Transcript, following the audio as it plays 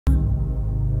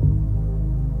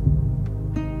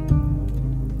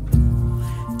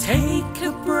Take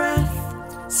a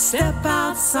breath, step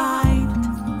outside.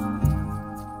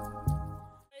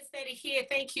 Those that are here,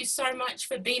 thank you so much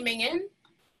for beaming in.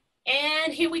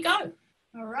 And here we go.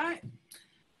 All right.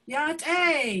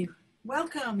 Yate,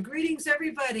 welcome. Greetings,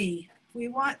 everybody. We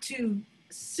want to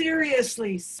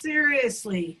seriously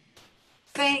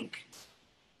thank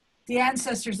the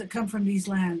ancestors that come from these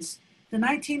lands, the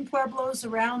 19 pueblos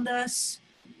around us,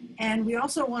 and we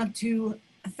also want to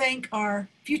thank our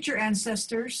future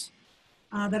ancestors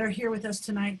that are here with us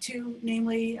tonight too,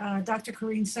 namely Dr.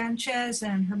 Corrine Sanchez,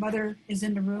 and her mother is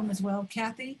in the room as well,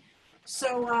 Kathy.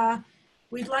 So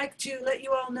we'd like to let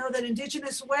you all know that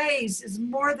Indigenous Ways is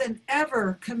more than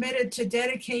ever committed to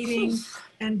dedicating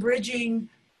and bridging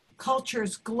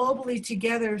cultures globally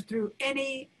together through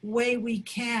any way we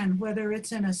can, whether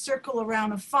it's in a circle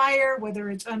around a fire, whether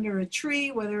it's under a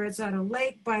tree, whether it's at a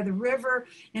lake, by the river,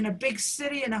 in a big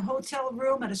city, in a hotel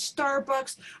room, at a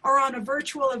Starbucks, or on a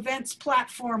virtual events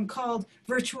platform called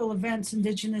Virtual Events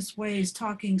Indigenous Ways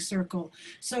Talking Circle.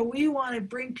 So we want to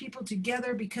bring people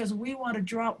together because we want to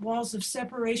drop walls of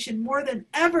separation more than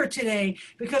ever today,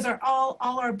 because all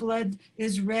our blood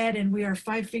is red and we are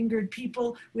five-fingered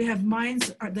people. We have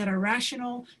minds that are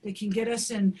rational, that can get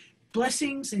us in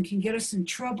blessings and can get us in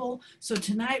trouble. So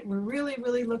tonight we're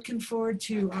really looking forward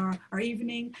to our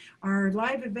evening. Our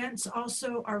live events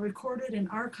also are recorded and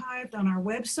archived on our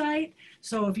website.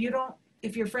 So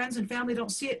if your friends and family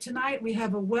don't see it tonight, we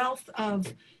have a wealth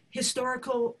of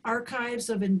historical archives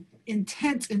of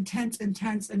intense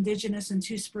Indigenous and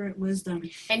Two-Spirit wisdom.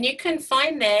 And you can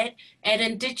find that at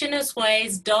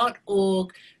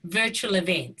IndigenousWays.org virtual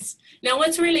events. Now,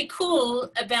 what's really cool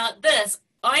about this,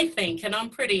 I think, and I'm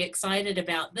pretty excited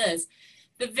about this,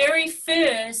 the very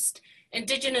first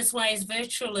Indigenous Ways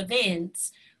virtual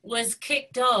events was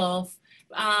kicked off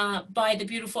by the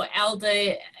beautiful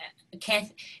Elder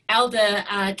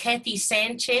Kathy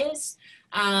Sanchez,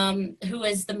 who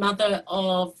is the mother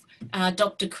of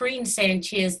Dr. Corrine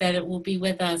Sanchez, that it will be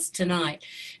with us tonight.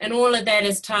 And all of that,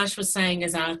 as Tash was saying,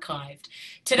 is archived.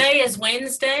 Today is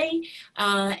Wednesday,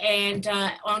 and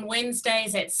on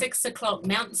Wednesdays at 6 o'clock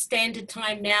Mountain Standard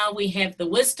Time now, we have the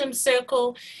Wisdom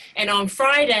Circle, and on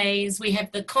Fridays we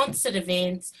have the concert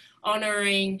events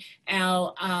honoring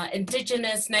our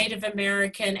Indigenous, Native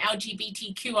American,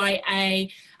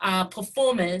 LGBTQIA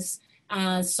performers.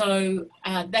 So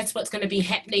that's what's going to be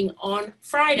happening on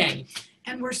Friday.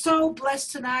 And we're so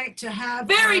blessed tonight to have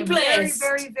very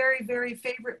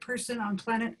favorite person on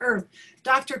planet Earth,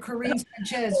 Dr. Corrine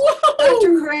Sanchez. Whoa!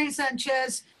 Dr. Corrine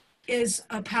Sanchez is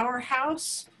a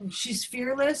powerhouse. She's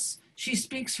fearless. She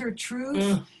speaks her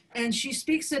truth, and she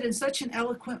speaks it in such an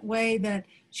eloquent way that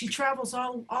she travels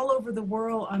all over the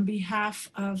world on behalf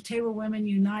of Tewa Women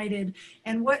United.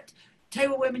 And what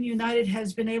Tewa Women United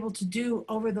has been able to do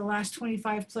over the last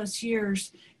 25 plus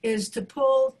years is to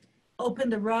open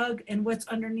the rug and what's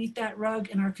underneath that rug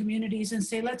in our communities and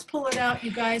say, let's pull it out,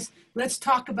 you guys. Let's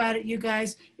talk about it, you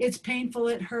guys. It's painful,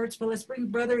 it hurts, but let's bring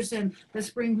brothers in, let's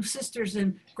bring sisters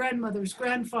in, grandmothers,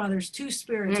 grandfathers,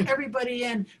 two-spirits, everybody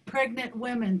in, pregnant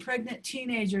women, pregnant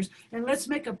teenagers, and let's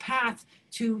make a path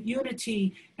to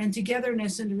unity and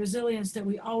togetherness and the resilience that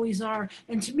we always are.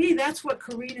 And to me, that's what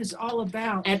Corrine is all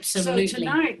about. Absolutely. So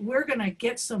tonight, we're going to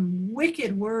get some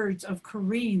wicked words of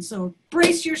Corrine. So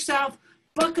brace yourself,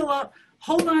 buckle up,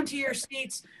 hold on to your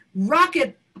seats, rock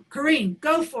it, Corrine,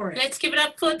 go for it. Let's give it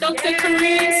up for Dr.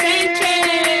 Corrine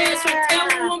Sanchez from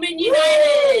Tewa Women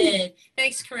United.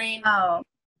 Thanks, Corrine. Oh,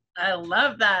 I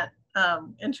love that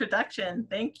introduction.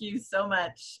 Thank you so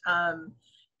much.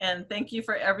 And thank you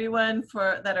for everyone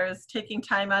that is taking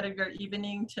time out of your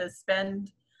evening to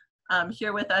spend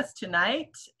here with us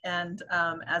tonight. And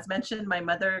as mentioned, my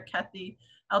mother,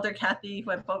 Elder Kathy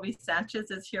Sanchez,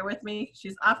 is here with me.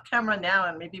 She's off camera now,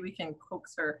 and maybe we can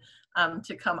coax her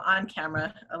to come on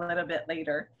camera a little bit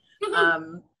later.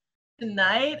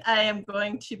 Tonight, I am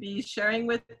going to be sharing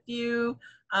with you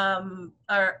a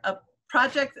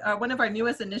project, one of our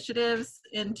newest initiatives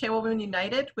in Tewa Women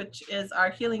United, which is our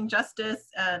Healing Justice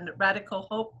and Radical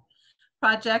Hope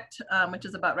project, which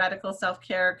is about radical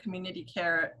self-care, community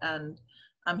care, and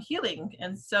healing.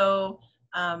 And so,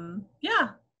 yeah.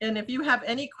 And if you have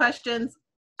any questions,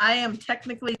 I am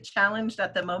technically challenged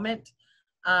at the moment.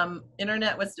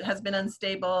 Internet has been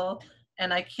unstable,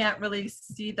 and I can't really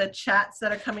see the chats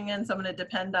that are coming in. So I'm going to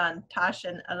depend on Tash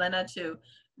and Elena to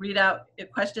read out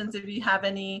questions if you have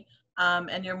any.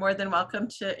 And you're more than welcome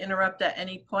to interrupt at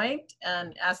any point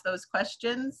and ask those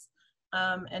questions.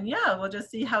 And yeah, we'll just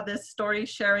see how this story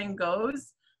sharing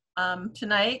goes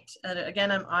tonight. And again,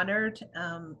 I'm honored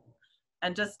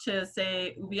And just to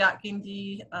say, Ubiak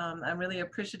Gindi, I'm really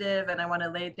appreciative, and I want to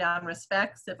lay down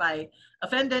respects. If I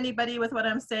offend anybody with what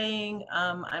I'm saying,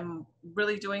 I'm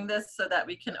really doing this so that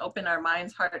we can open our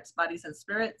minds, hearts, bodies, and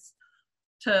spirits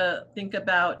to think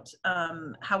about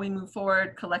how we move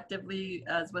forward collectively,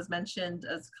 as was mentioned,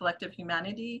 as collective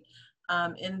humanity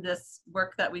in this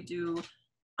work that we do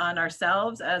on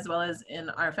ourselves, as well as in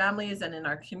our families and in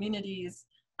our communities,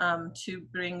 to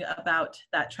bring about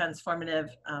that transformative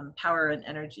power and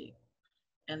energy.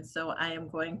 And so I am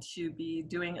going to be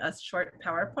doing a short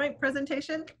PowerPoint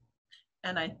presentation.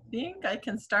 And I think I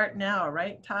can start now,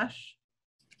 right, Tosh?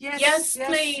 Yes,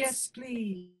 please. Yes,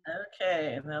 please.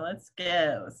 Okay, now let's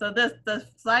go. So the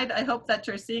slide I hope that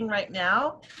you're seeing right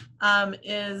now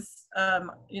is,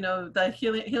 you know, the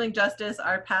healing justice,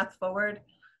 our path forward.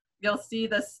 You'll see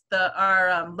this,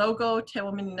 our logo, Te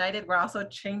Women United. We're also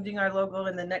changing our logo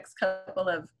in the next couple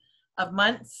of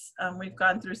months. We've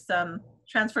gone through some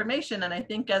transformation, and I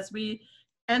think as we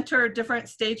enter different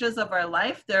stages of our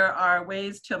life, there are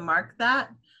ways to mark that.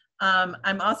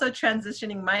 I'm also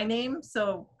transitioning my name,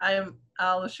 so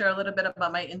I'll share a little bit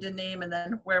about my Indian name and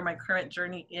then where my current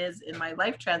journey is in my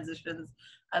life transitions,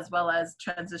 as well as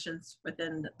transitions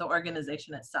within the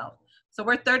organization itself. So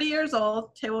we're 30 years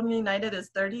old. Te Women United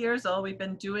is 30 years old. We've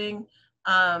been doing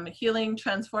healing,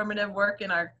 transformative work in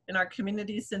our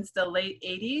community since the late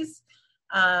 80s.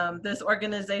 This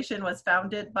organization was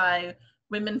founded by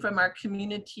women from our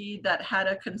community that had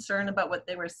a concern about what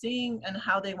they were seeing and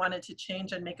how they wanted to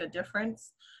change and make a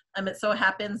difference. It so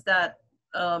happens that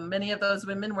many of those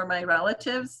women were my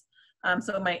relatives.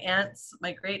 So my aunts,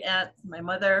 my great aunt, my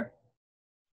mother,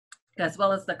 as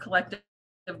well as the collective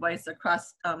voice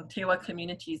across Tewa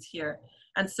communities here.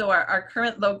 And so our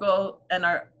current logo and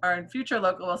our future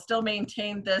logo will still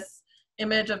maintain this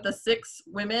image of the 6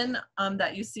 women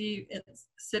that you see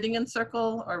sitting in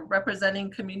circle or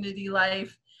representing community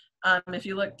life. If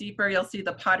you look deeper, you'll see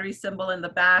the pottery symbol in the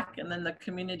back, and then the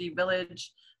community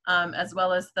village, as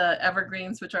well as the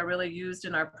evergreens, which are really used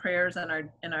in our prayers and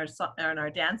our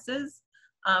dances.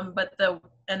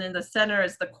 And in the center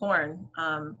is the corn.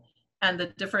 And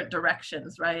the different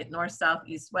directions, right? North, south,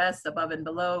 east, west, above and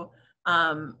below.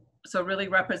 So really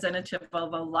representative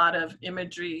of a lot of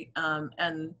imagery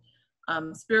and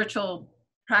spiritual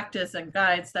practice and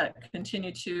guides that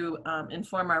continue to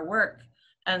inform our work.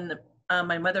 And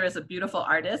my mother is a beautiful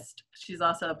artist. She's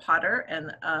also a potter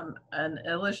and an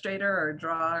illustrator or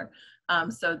drawer.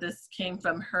 So this came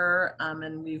from her,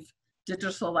 and we've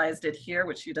digitalized it here,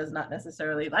 which she does not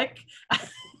necessarily like.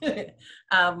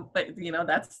 But you know,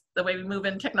 that's the way we move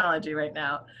in technology right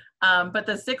now. But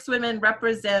the 6 women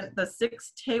represent the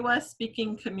 6 Tewa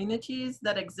speaking communities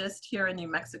that exist here in New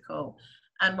Mexico.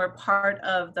 And we're part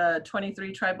of the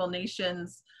 23 tribal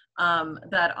nations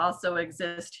that also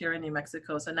exist here in New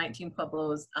Mexico. So 19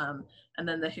 pueblos, and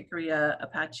then the Jicarilla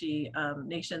Apache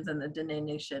nations and the Dene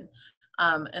Nation.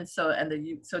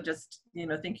 So just, you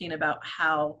know, thinking about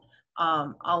how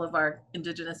all of our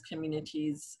indigenous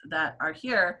communities that are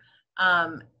here.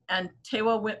 And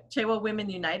Tewa Women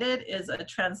United is a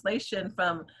translation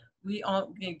from We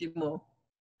On Gedimu,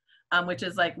 which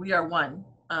is like we are one.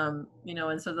 You know,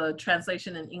 and so the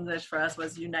translation in English for us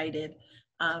was united.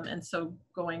 And so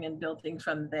going and building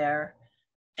from there.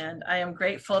 And I am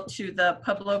grateful to the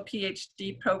Pueblo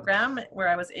PhD program, where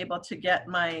I was able to get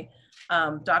my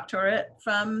doctorate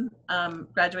from,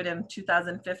 graduated in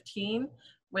 2015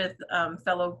 with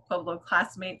fellow Pueblo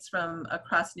classmates from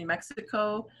across New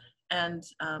Mexico. And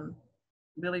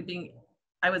really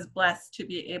I was blessed to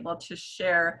be able to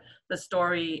share the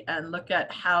story and look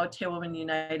at how Te Women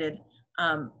United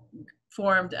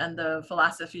formed and the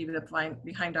philosophy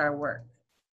behind our work.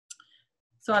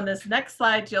 So on this next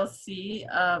slide, you'll see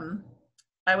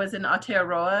I was in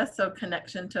Aotearoa, so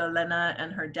connection to Elena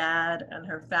and her dad and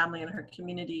her family and her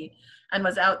community, and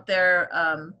was out there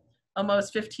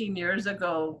almost 15 years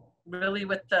ago, really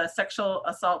with the sexual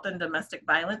assault and domestic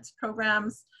violence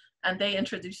programs. And they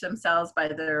introduced themselves by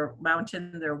their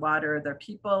mountain, their water, their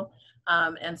people.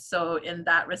 And so in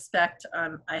that respect,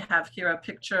 I have here a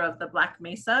picture of the Black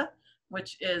Mesa,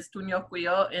 which is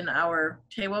Tuñocuyo in our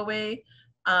Tewa way.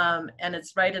 And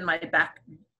it's right in my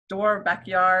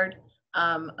backyard,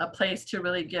 a place to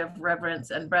really give reverence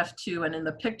and breath to. And in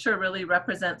the picture really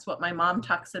represents what my mom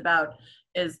talks about,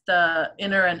 is the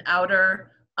inner and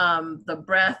outer, the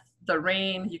breath, the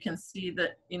rain. You can see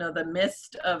that, you know, the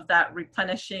mist of that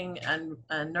replenishing and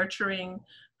nurturing.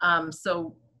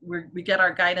 So we get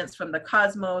our guidance from the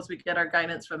cosmos, we get our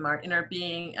guidance from our inner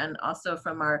being, and also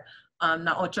from our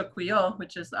Naochokuyo,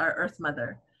 which is our Earth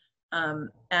Mother.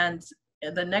 And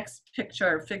the next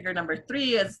picture, figure number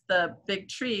 3, is the big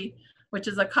tree. which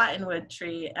is a cottonwood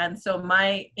tree. And so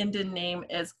my Indian name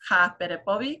is Ka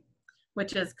Perepovi,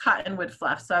 which is cottonwood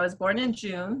fluff. So I was born in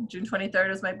June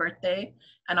 23rd is my birthday,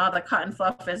 and all the cotton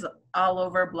fluff is all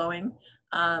over blowing.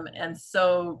 And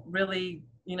so really,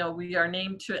 you know, we are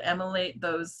named to emulate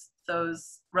those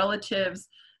relatives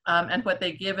and what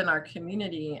they give in our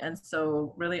community. And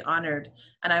so really honored.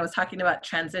 And I was talking about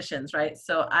transitions, right?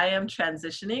 So I am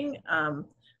transitioning.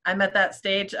 I'm at that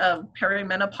stage of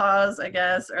perimenopause, I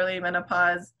guess, early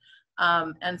menopause.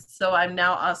 And so I'm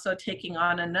now also taking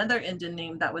on another Indian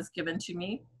name that was given to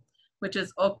me, which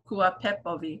is Okua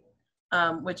Pepovi,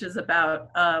 which is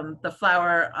about the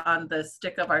flower on the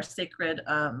stick of our sacred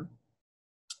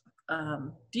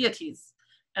deities.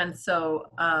 And so,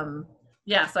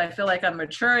 yeah, so I feel like I'm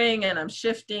maturing and I'm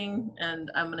shifting,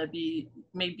 and I'm gonna be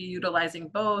maybe utilizing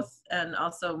both and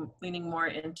also leaning more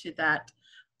into that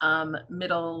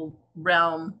middle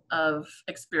realm of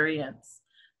experience.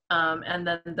 And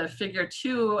then the figure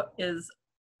 2 is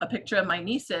a picture of my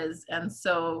nieces. And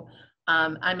so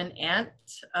I'm an aunt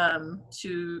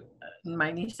to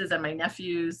my nieces and my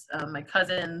nephews, my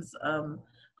cousins,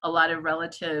 a lot of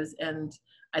relatives. And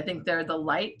I think they're the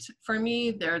light for me,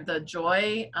 they're the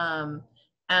joy.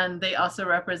 And they also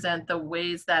represent the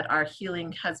ways that our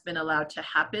healing has been allowed to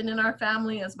happen in our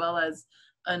family, as well as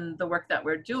in the work that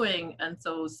we're doing. And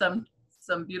so some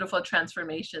beautiful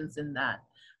transformations in that.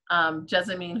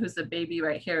 Jessamine, who's the baby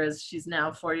right here, she's now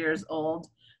 4 years old,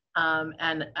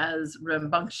 and as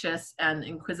rambunctious and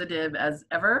inquisitive as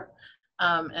ever,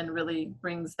 and really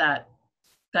brings that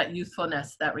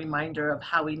youthfulness, that reminder of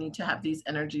how we need to have these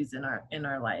energies in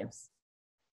our lives.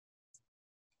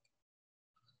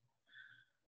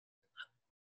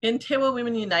 In Tewa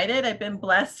Women United, I've been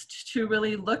blessed to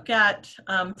really look at,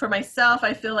 for myself,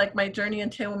 I feel like my journey in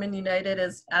Tewa Women United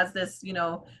is as this, you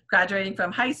know, graduating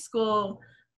from high school,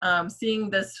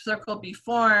 seeing this circle be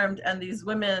formed, and these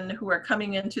women who are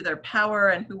coming into their power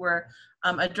and who were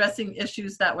addressing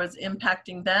issues that was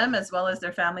impacting them as well as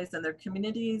their families and their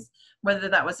communities, whether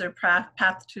that was their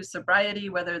path to sobriety,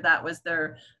 whether that was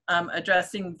their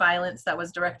addressing violence that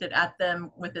was directed at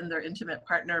them within their intimate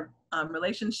partner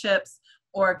relationships,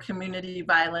 or community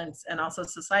violence and also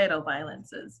societal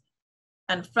violences.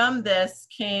 And from this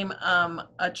came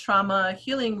a trauma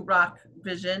healing rock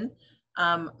vision.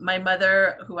 My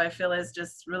mother, who I feel is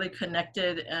just really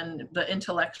connected and the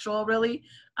intellectual really,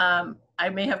 I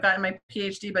may have gotten my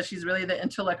PhD, but she's really the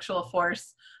intellectual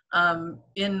force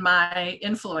in my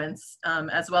influence,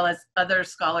 as well as other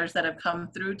scholars that have come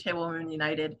through Tewa Women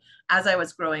United as I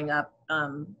was growing up.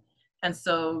 And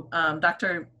so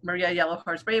Dr. Maria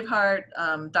Yellowhorse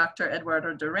Braveheart, Dr.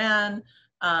 Eduardo Duran,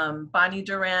 Bonnie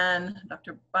Duran,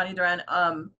 Dr. Bonnie Duran,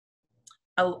 and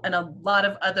a lot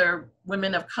of other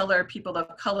women of color, people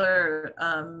of color,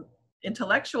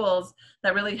 intellectuals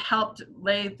that really helped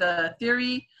lay the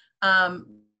theory.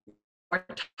 We're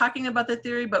talking about the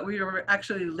theory, but we were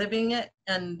actually living it.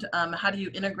 And how do you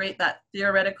integrate that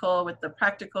theoretical with the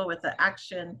practical, with the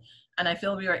action? And I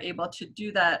feel we were able to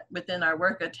do that within our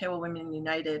work at Tewa Women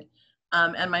United.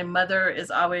 And my mother is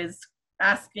always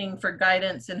asking for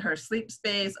guidance in her sleep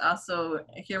space, also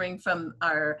hearing from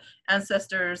our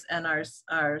ancestors and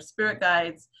our spirit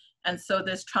guides. And so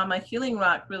this trauma healing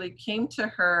rock really came to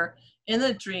her in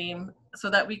a dream so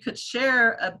that we could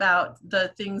share about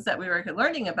the things that we were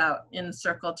learning about in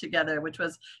Circle together, which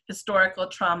was historical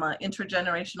trauma,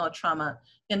 intergenerational trauma,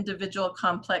 individual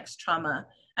complex trauma,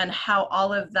 and how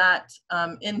all of that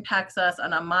impacts us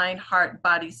on a mind, heart,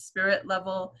 body, spirit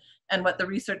level, and what the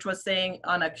research was saying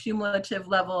on a cumulative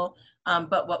level.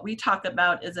 But what we talk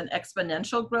about is an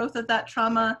exponential growth of that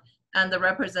trauma, and the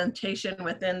representation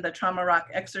within the Trauma Rock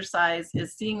exercise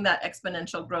is seeing that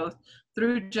exponential growth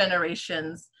through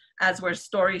generations as we're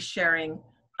story sharing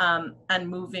and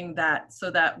moving that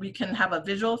so that we can have a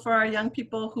visual for our young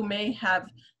people who may have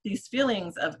these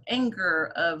feelings of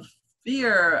anger, of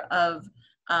fear, of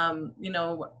you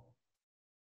know,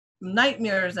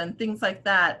 nightmares and things like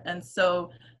that. And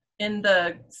so in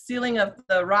the sealing of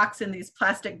the rocks in these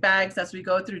plastic bags as we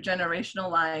go through generational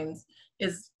lines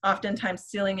is oftentimes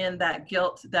sealing in that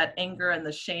guilt, that anger, and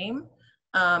the shame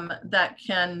that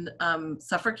can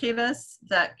suffocate us,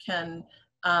 that can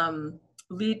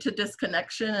lead to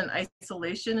disconnection and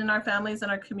isolation in our families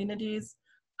and our communities.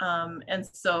 And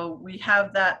so we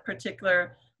have that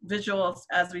particular visuals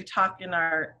as we talk in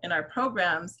our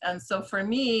programs. And so for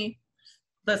me,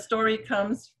 the story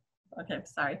comes, okay,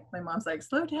 sorry, my mom's like,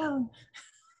 slow down.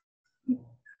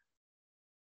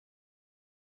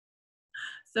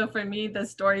 So for me, the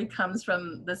story comes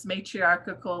from this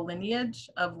matriarchal lineage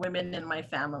of women in my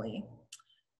family.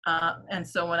 And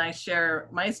so when I share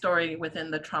my story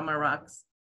within the Trauma Rocks,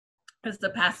 is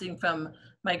the passing from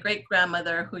my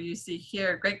great-grandmother, who you see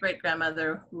here,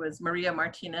 great-great-grandmother, who was Maria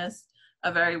Martinez,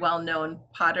 a very well-known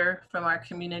potter from our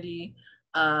community,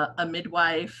 a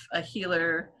midwife, a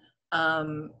healer,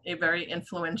 a very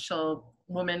influential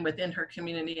woman within her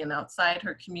community and outside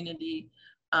her community,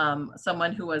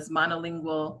 someone who was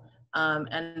monolingual,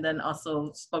 and then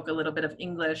also spoke a little bit of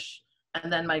English.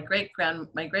 And then my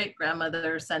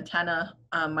great-grandmother, Santana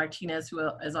Martinez, who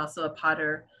is also a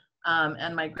potter,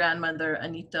 and my grandmother,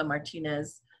 Anita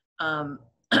Martinez.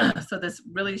 So this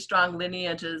really strong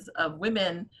lineages of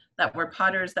women that were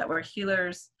potters, that were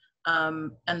healers,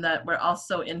 and that were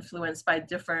also influenced by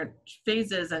different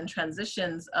phases and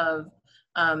transitions of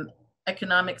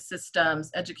economic systems,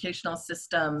 educational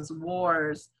systems,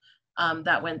 wars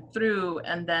that went through.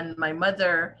 And then my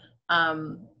mother,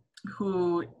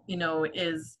 who, you know,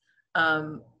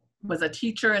 was a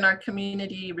teacher in our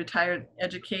community, retired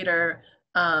educator,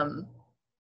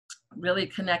 really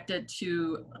connected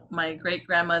to my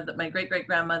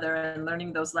great-great-grandmother and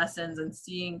learning those lessons and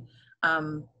seeing,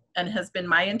 and has been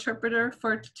my interpreter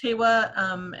for Tewa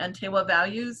and Tewa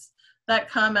values that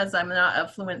come, as I'm not a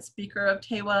fluent speaker of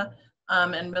Tewa,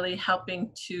 and really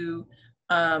helping to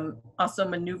also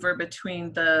maneuver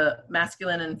between the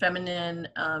masculine and feminine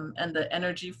and the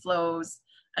energy flows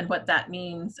and what that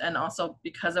means. And also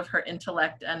because of her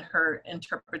intellect and her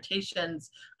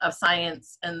interpretations of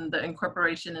science and the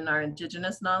incorporation in our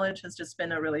indigenous knowledge has just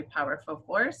been a really powerful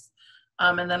force.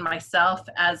 And then myself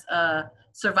as a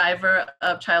survivor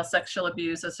of child sexual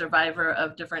abuse, a survivor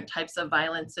of different types of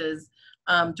violences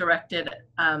directed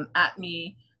at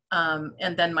me,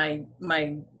 and then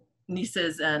my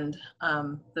nieces and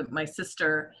my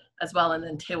sister as well, and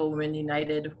then Tewa Women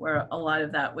United, where a lot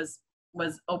of that was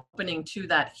opening to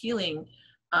that healing.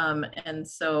 And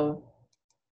so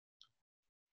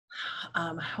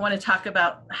I want to talk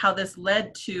about how this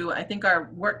led to, I think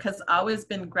our work has always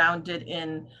been grounded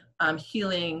in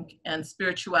healing and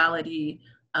spirituality,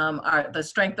 the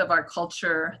strength of our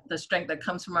culture, the strength that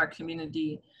comes from our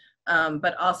community,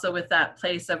 but also with that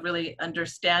place of really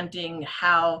understanding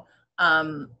how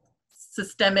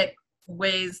systemic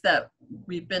ways that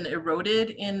we've been eroded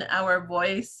in our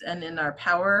voice and in our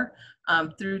power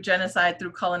through genocide,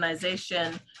 through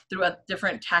colonization, through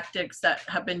different tactics that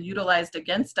have been utilized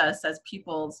against us as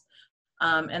peoples.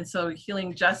 And so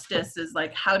healing justice is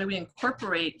like, how do we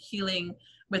incorporate healing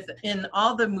within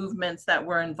all the movements that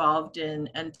we're involved in?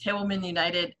 And Tewa Women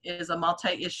United is a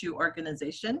multi-issue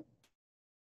organization,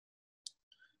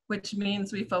 which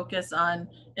means we focus on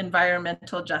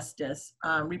environmental justice,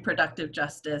 reproductive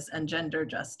justice, and gender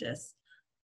justice.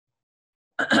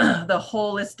 The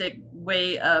holistic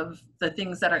way of the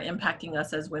things that are impacting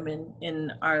us as women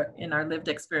in our lived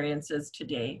experiences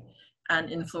today, and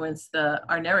influence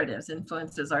our narratives,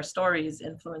 influences our stories,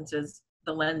 influences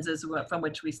the lenses from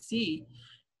which we see.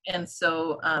 And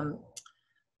so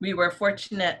we were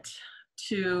fortunate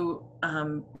to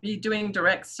be doing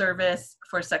direct service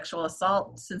for sexual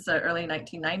assault since the early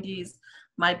 1990s.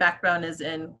 My background is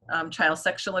in child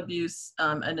sexual abuse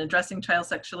and addressing child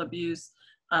sexual abuse,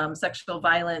 sexual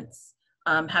violence,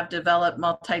 have developed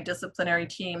multidisciplinary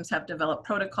teams, have developed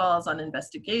protocols on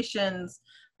investigations,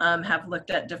 have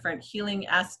looked at different healing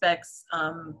aspects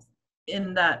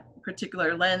in that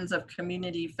particular lens of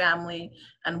community, family,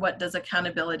 and what does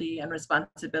accountability and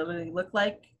responsibility look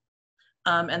like.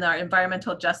 And our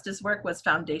environmental justice work was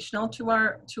foundational to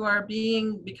our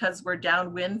being, because we're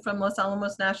downwind from Los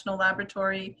Alamos National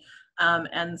Laboratory,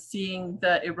 and seeing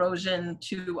the erosion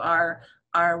to our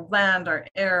land, our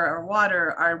air, our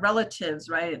water, our relatives,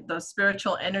 right? Those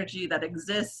spiritual energy that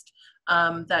exist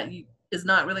that is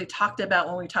not really talked about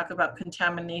when we talk about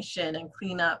contamination and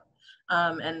cleanup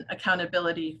and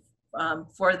accountability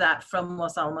for that from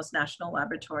Los Alamos National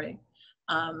Laboratory.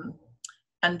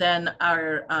 And then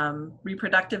our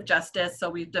reproductive justice. So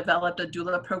we've developed a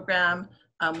doula program.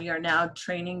 We are now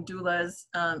training doulas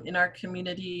in our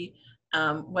community.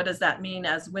 What does that mean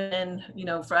as women? You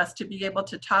know, for us to be able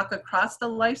to talk across the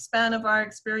lifespan of our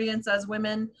experience as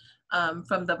women,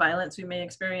 from the violence we may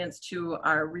experience to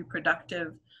our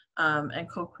reproductive and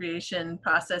co-creation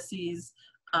processes,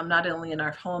 not only in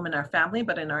our home and our family,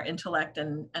 but in our intellect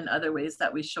and other ways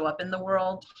that we show up in the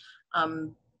world.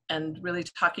 And really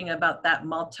talking about that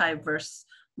multiplicity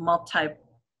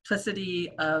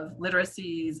of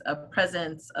literacies, of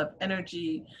presence, of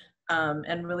energy,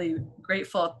 and really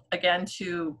grateful again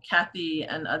to Kathy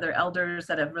and other elders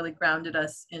that have really grounded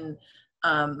us in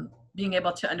being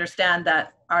able to understand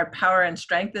that our power and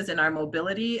strength is in our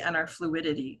mobility and our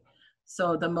fluidity.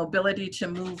 So the mobility to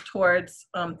move towards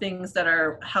things that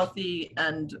are healthy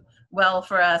and well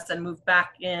for us, and move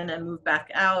back in and move back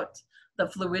out. The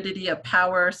fluidity of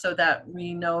power, so that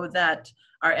we know that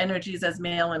our energies as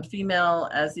male and female,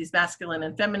 as these masculine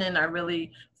and feminine, are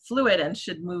really fluid and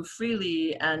should move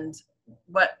freely, and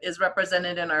what is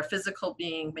represented in our physical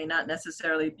being may not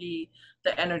necessarily be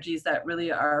the energies that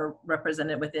really are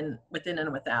represented within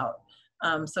and without.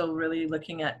 So really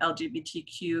looking at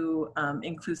LGBTQ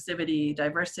inclusivity,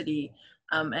 diversity,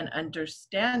 and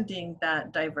understanding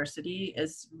that diversity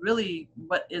is really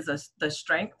what is the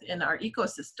strength in our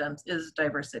ecosystems is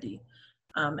diversity.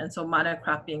 And so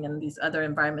monocropping and these other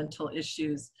environmental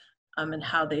issues and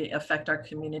how they affect our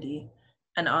community.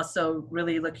 And also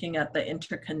really looking at the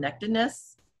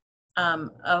interconnectedness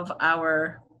of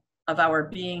our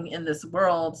being in this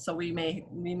world. So we may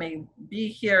be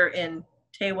here in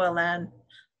Tewa land,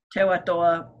 Tewa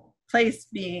Toa place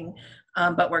being,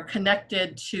 but we're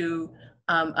connected to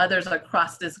others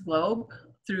across this globe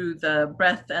through the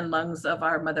breath and lungs of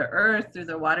our Mother Earth, through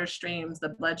the water streams, the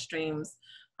blood streams,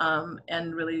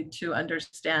 and really to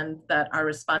understand that our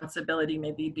responsibility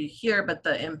may be here, but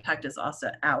the impact is also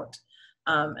out.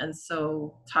 And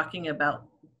so talking about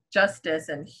justice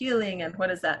and healing and what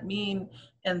does that mean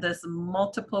in this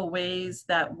multiple ways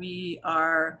that we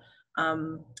are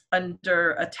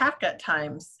under attack at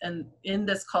times, and in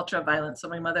this culture of violence. So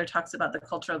my mother talks about the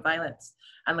culture of violence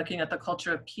and looking at the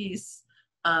culture of peace.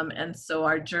 And so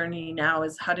our journey now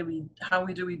is how do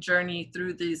we journey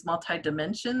through these multi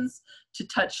dimensions to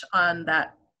touch on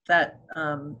that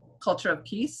culture of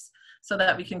peace, so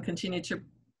that we can continue to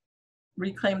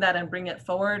reclaim that and bring it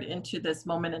forward into this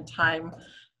moment in time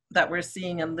that we're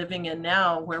seeing and living in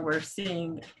now, where we're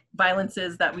seeing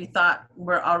violences that we thought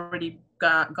were already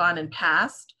gone and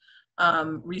past,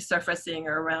 resurfacing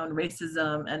around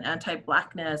racism and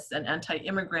anti-Blackness and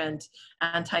anti-immigrant,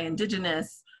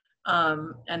 anti-Indigenous,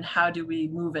 and how do we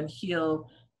move and heal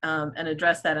and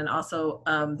address that, and also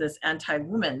this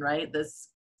anti-woman, right? This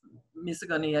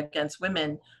misogyny against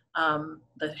women,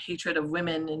 the hatred of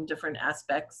women in different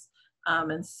aspects.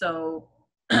 And so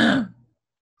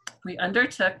we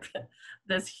undertook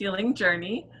this healing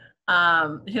journey,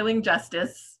 healing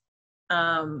justice.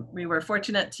 We were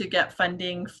fortunate to get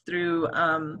funding through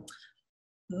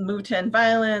Move to End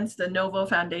Violence, the Novo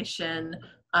Foundation,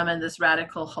 and this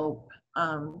Radical Hope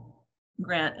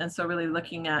grant. And so really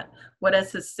looking at what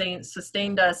has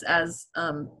sustained us as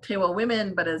Tewa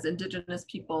women, but as Indigenous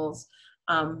peoples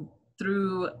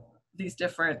through these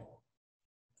different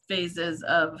phases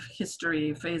of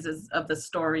history, phases of the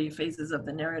story, phases of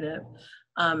the narrative,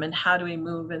 and how do we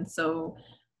move. And so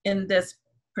in this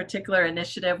particular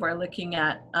initiative, we're looking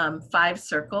at 5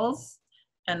 circles,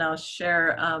 and I'll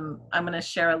share, I'm gonna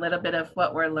share a little bit of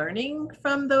what we're learning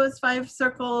from those 5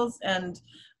 circles. And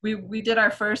we did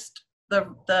our first,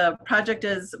 the project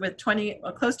is with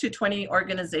close to 20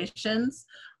 organizations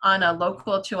on a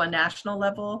local to a national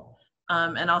level,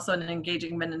 and also an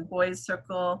engaging men and boys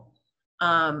circle.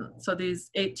 So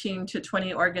these 18 to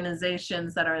 20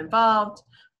 organizations that are involved,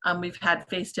 we've had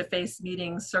face-to-face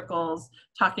meetings, circles,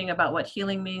 talking about what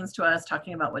healing means to us,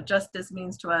 talking about what justice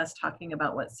means to us, talking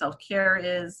about what self-care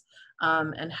is,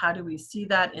 and how do we see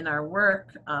that in our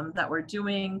work that we're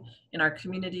doing, in our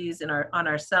communities, on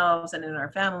ourselves and in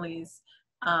our families.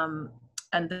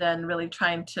 And then really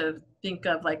trying to think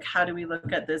of like, how do we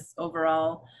look at this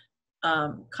overall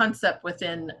concept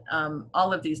within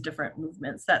all of these different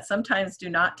movements that sometimes do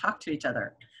not talk to each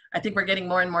other. I think we're getting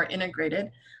more and more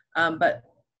integrated, but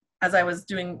as I was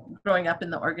growing up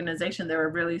in the organization, there were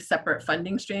really separate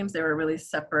funding streams. There were really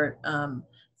separate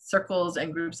circles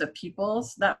and groups of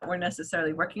peoples that were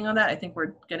necessarily working on that. I think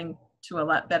we're getting to a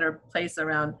lot better place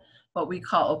around what we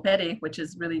call opere, which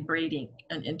is really braiding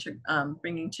and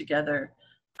bringing together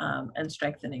and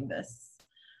strengthening this.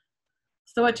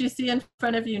 So what you see in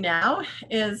front of you now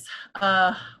is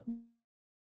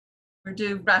we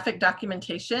do graphic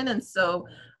documentation. And so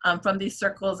from these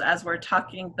circles, as we're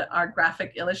talking, our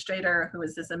graphic illustrator, who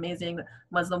is this amazing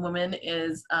Muslim woman,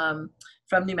 is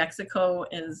from New Mexico,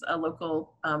 is a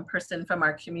local person from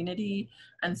our community.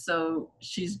 And so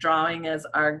she's drawing as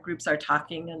our groups are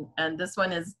talking. And this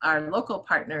one is our local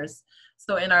partners.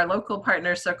 So in our local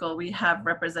partner circle, we have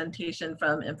representation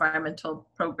from environmental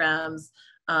programs,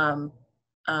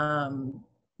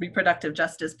 reproductive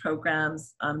justice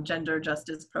programs, gender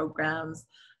justice programs,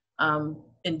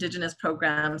 Indigenous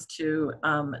programs, to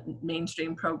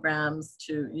mainstream programs,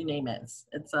 to you name it.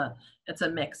 It's a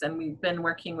mix. And we've been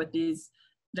working with these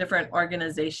different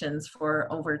organizations for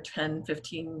over 10,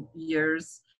 15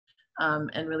 years,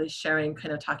 and really sharing,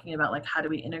 kind of talking about like, how do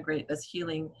we integrate this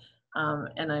healing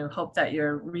And I hope that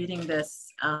you're reading this.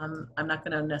 I'm not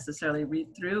going to necessarily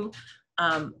read through,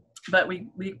 but we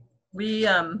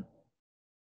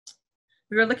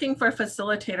were looking for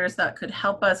facilitators that could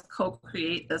help us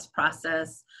co-create this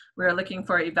process. We were looking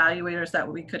for evaluators that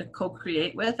we could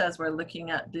co-create with as we're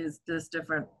looking at these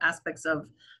different aspects of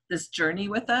this journey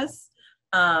with us.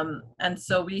 And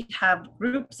so we have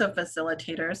groups of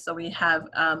facilitators. So we have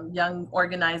young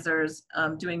organizers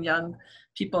doing young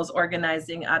people's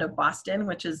organizing out of Boston,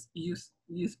 which is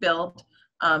Youth Build,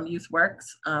 Youth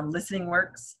Works, Listening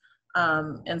Works.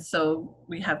 And so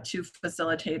we have 2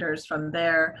 facilitators from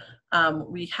there.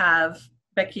 We have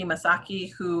Becky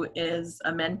Masaki, who is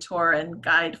a mentor and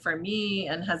guide for me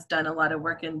and has done a lot of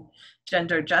work in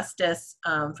gender justice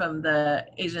from the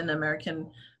Asian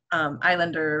American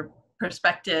Islander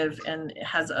perspective, and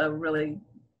has a really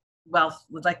wealth,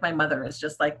 like my mother is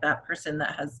just like that person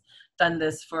that has done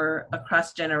this for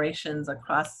across generations,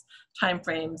 across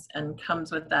timeframes, and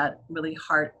comes with that really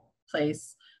heart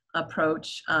place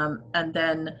approach. And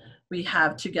then we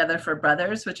have Together for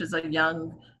Brothers, which is a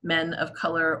young men of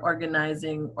color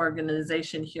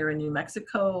organization here in New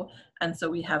Mexico. And so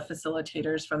we have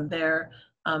facilitators from there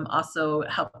also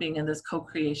helping in this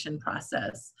co-creation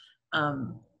process.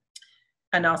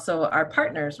 And also our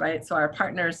partners, right? So our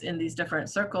partners in these different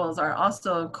circles are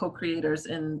also co-creators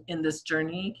in this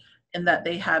journey, in that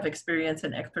they have experience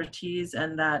and expertise,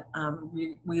 and that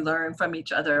we learn from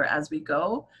each other as we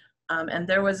go. And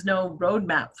there was no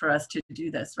roadmap for us to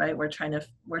do this, right? We're trying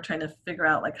to figure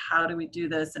out, like, how do we do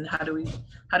this, and how do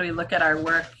we look at our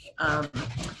work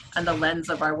and the lens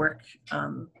of our work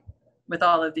with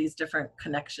all of these different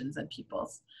connections and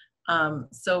peoples.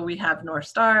 So we have North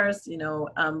Stars,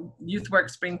 Youth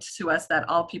Works brings to us that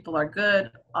all people are good,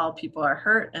 all people are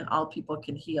hurt, and all people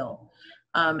can heal.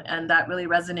 And that really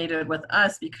resonated with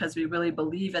us because we really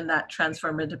believe in that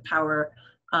transformative power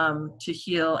to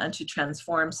heal and to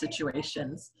transform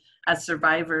situations. As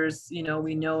survivors,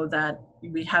 we know that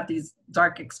we have these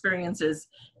dark experiences,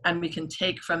 and we can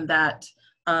take from that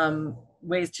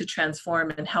ways to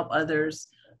transform and help others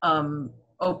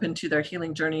open to their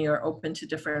healing journey or open to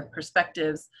different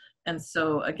perspectives. And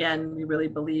so again, we really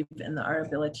believe in our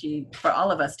ability for all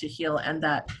of us to heal, and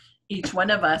that each one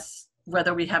of us,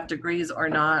 whether we have degrees or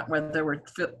not, whether we're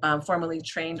formally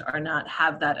trained or not,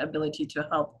 have that ability to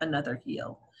help another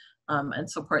heal and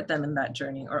support them in that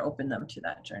journey or open them to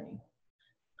that journey.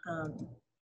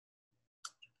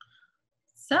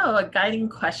 So guiding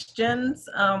questions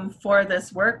for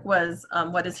this work was,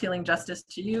 what is healing justice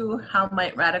to you? How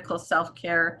might radical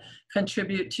self-care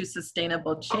contribute to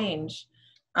sustainable change?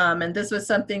 And this was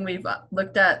something we've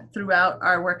looked at throughout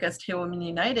our work as Table Women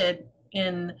United,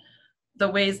 in the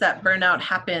ways that burnout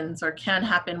happens or can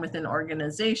happen within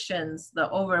organizations, the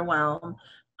overwhelm,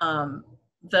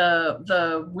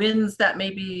 the wins that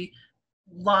may be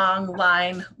long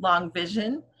line, long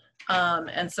vision.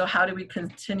 And so how do we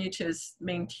continue to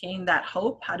maintain that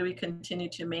hope? How do we continue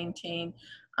to maintain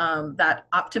that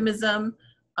optimism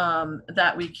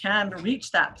that we can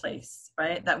reach that place,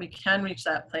 right? That we can reach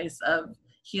that place of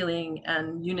healing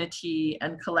and unity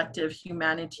and collective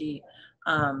humanity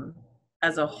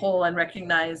as a whole, and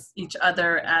recognize each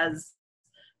other as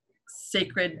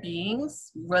sacred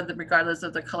beings, regardless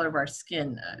of the color of our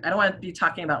skin. I don't want to be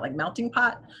talking about like melting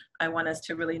pot. I want us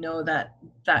to really know that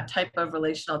that type of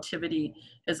relationality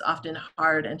is often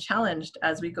hard and challenged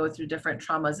as we go through different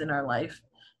traumas in our life.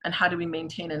 And how do we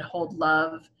maintain and hold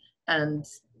love and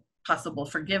possible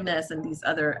forgiveness and these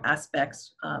other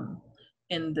aspects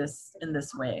in this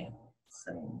way?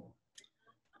 So,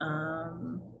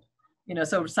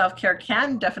 so self-care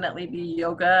can definitely be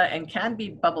yoga and can be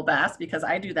bubble baths, because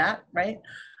I do that, right?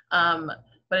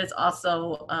 But it's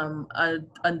also a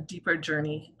deeper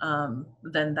journey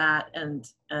than that.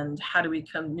 And how do we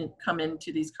come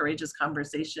into these courageous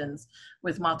conversations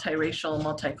with multiracial,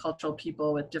 multicultural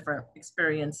people with different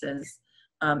experiences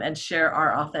and share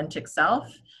our authentic self,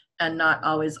 and not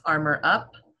always armor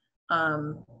up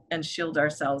and shield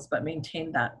ourselves, but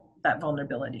maintain that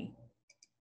vulnerability.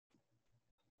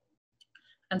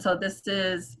 And so this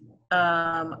is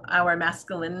our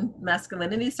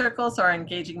masculinity circle, so our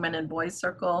engaging men and boys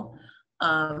circle,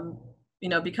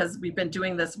 because we've been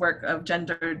doing this work of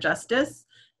gender justice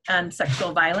and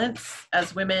sexual violence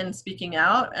as women speaking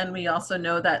out. And we also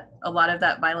know that a lot of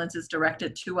that violence is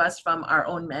directed to us from our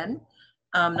own men,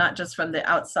 not just from the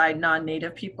outside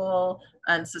non-Native people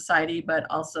and society, but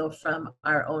also from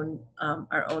our own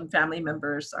family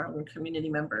members, our own community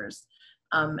members.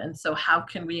 And so how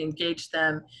can we engage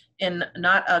them in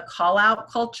not a call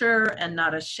out culture and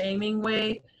not a shaming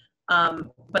way,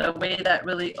 but a way that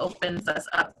really opens us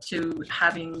up to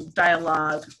having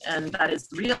dialogue and that is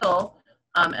real,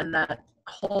 and that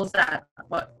holds that,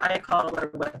 what I call, or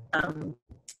what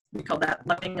we call that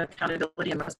loving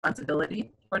accountability and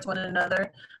responsibility towards one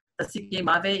another. The Sige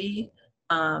Mavei,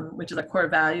 which is a core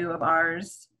value of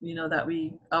ours, you know, that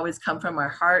we always come from our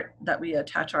heart, that we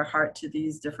attach our heart to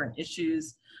these different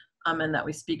issues, and that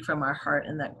we speak from our heart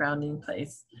in that grounding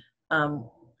place.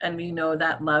 And we know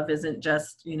that love isn't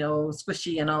just, you know,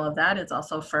 squishy and all of that, it's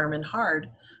also firm and hard.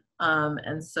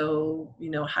 And so,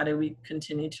 you know, how do we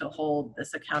continue to hold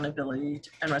this accountability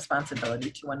and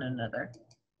responsibility to one another?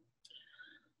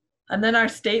 And then our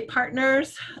state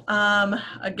partners,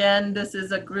 again, this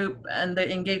is a group, and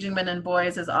the Engaging Men and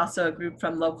Boys is also a group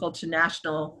from local to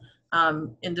national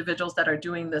individuals that are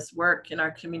doing this work in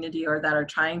our community, or that are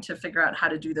trying to figure out how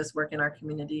to do this work in our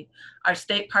community. Our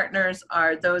state partners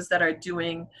are those that are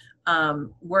doing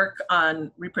work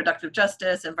on reproductive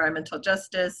justice, environmental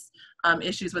justice,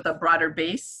 issues with a broader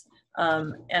base.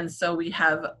 And so we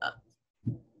have,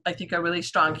 I think, a really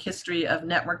strong history of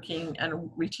networking and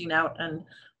reaching out and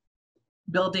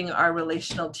building our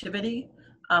relationality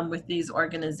with these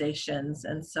organizations.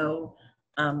 And so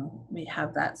we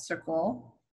have that circle.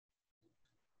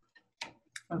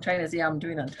 I'm trying to see how I'm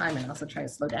doing on time and also try to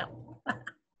slow down.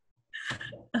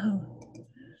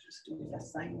 Just doing a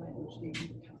sign language.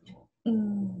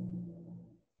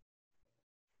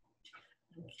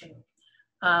 Okay.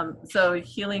 So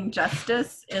healing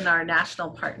justice in our national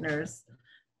partners.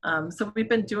 So we've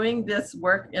been doing this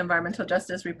work, environmental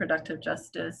justice, reproductive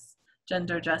justice,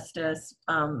 gender justice,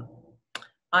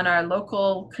 on our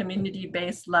local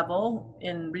community-based level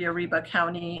in Rio Arriba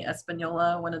County,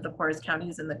 Española, one of the poorest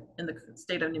counties in the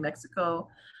state of New Mexico,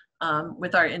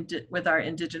 with our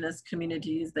indigenous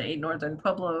communities, the 8 northern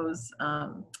pueblos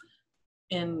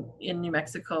in New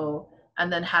Mexico,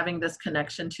 and then having this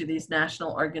connection to these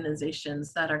national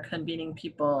organizations that are convening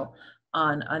people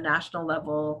on a national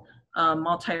level,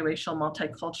 multiracial,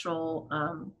 multicultural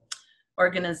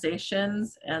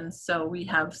organizations. And so we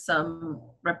have some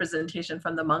representation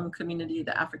from the Hmong community,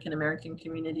 the African American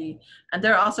community, and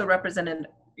they're also represented,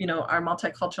 you know, our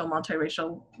multicultural,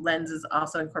 multiracial lens is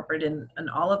also incorporated in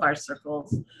all of our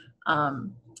circles.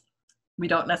 We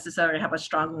don't necessarily have a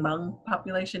strong Hmong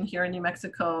population here in New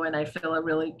Mexico, and I feel a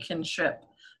really kinship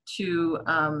to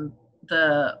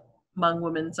the Hmong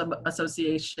Women's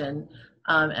Association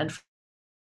and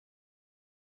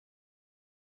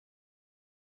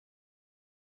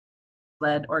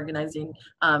led organizing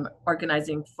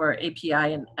for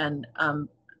API and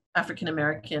African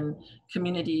American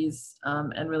communities,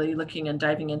 and really looking and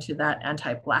diving into that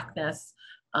anti-Blackness,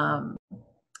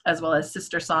 as well as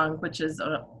Sister Song, which is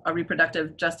a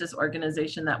reproductive justice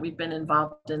organization that we've been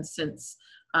involved in since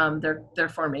their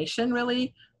formation,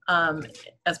 really,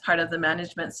 as part of the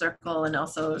management circle, and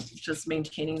also just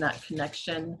maintaining that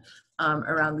connection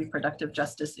around reproductive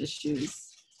justice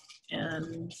issues.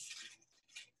 And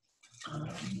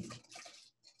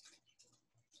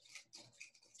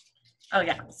oh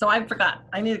yeah, so I forgot.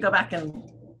 I need to go back, and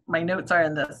my notes are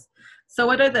in this. So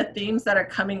what are the themes that are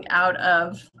coming out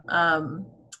of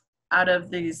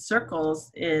these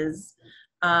circles is,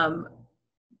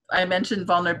 I mentioned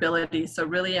vulnerability. So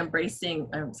really embracing,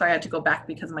 I'm sorry I had to go back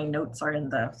because my notes are in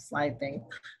the slide thing,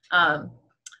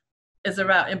 is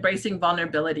about embracing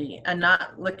vulnerability and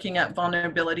not looking at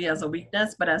vulnerability as a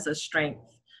weakness, but as a strength.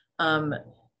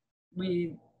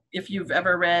 If you've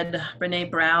ever read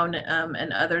Brene Brown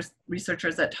and other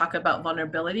researchers that talk about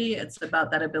vulnerability, it's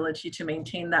about that ability to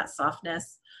maintain that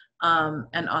softness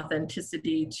and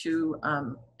authenticity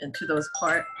into those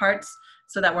parts,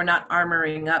 so that we're not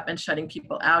armoring up and shutting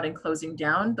people out and closing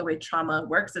down. The way trauma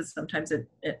works is sometimes it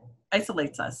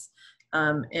isolates us,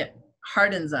 it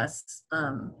hardens us,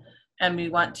 and we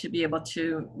want to be able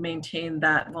to maintain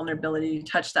that vulnerability,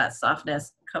 touch that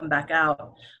softness, come back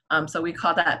out. So we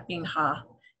call that binha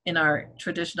in our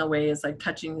traditional ways, like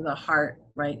touching the heart,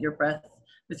 right? Your breath,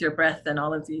 with your breath and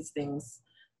all of these things.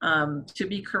 To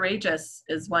be courageous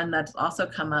is one that's also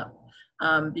come up,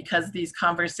 because these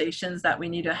conversations that we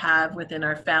need to have within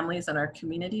our families and our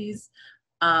communities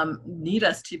need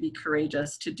us to be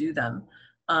courageous to do them.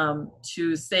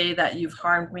 To say that you've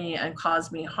harmed me and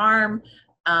caused me harm,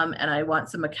 and I want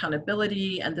some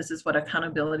accountability, and this is what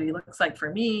accountability looks like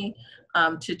for me,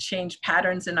 to change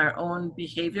patterns in our own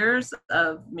behaviors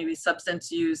of maybe substance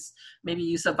use, maybe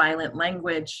use of violent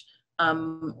language.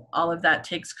 All of that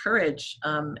takes courage.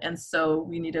 And so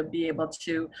we need to be able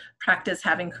to practice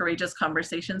having courageous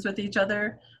conversations with each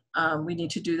other. We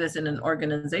need to do this in an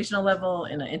organizational level,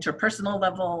 in an interpersonal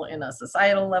level, in a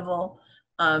societal level,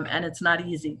 and it's not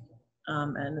easy.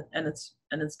 and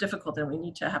it's difficult, and we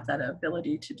need to have that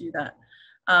ability to do that.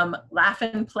 Laugh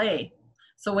and play.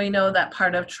 So we know that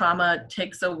part of trauma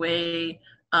takes away,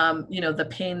 the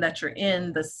pain that you're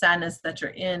in, the sadness that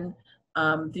you're in,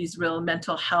 these real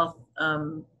mental health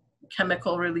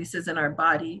chemical releases in our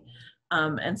body.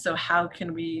 And so how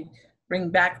can we bring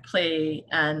back play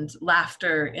and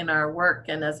laughter in our work?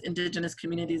 And as Indigenous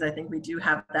communities, I think we do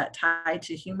have that tie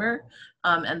to humor,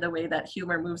 and the way that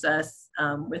humor moves us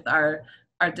with our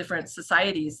different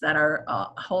societies that are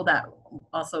hold that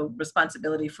also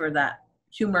responsibility for that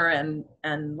humor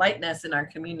and lightness in our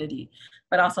community,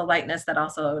 but also lightness that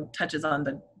also touches on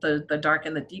the dark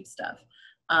and the deep stuff.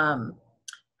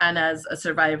 And as a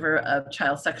survivor of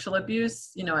child sexual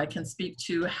abuse, I can speak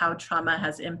to how trauma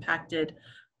has impacted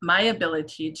my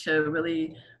ability to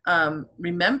really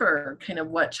remember kind of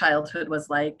what childhood was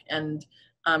like, and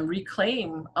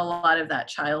reclaim a lot of that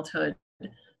childhood,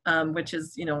 which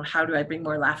is, how do I bring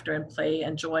more laughter and play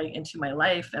and joy into my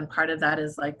life? And part of that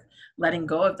is like letting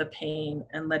go of the pain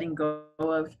and letting go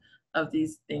of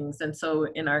these things. And so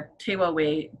in our Tewa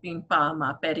way, being pa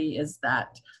ma peri is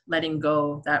that letting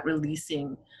go, that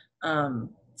releasing,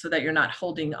 so that you're not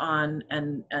holding on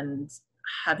and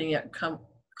having it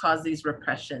cause these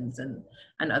repressions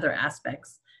and other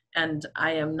aspects. And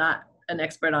I am not an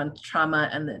expert on trauma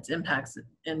and its impacts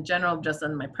in general, just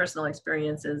on my personal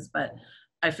experiences, but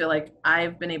I feel like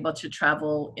I've been able to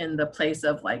travel in the place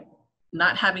of like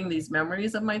not having these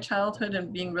memories of my childhood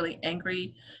and being really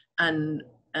angry and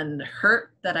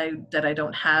hurt that I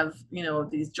don't have,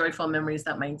 these joyful memories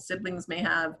that my siblings may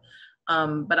have,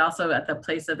 but also at the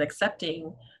place of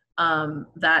accepting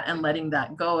that and letting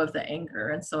that go of the anger.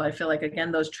 And so I feel like,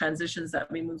 again, those transitions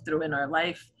that we move through in our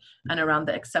life and around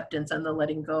the acceptance and the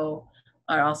letting go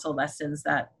are also lessons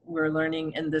that we're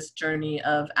learning in this journey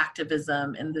of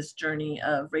activism, in this journey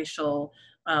of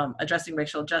addressing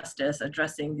racial justice,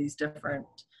 addressing these different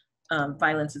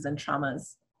violences and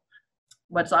traumas.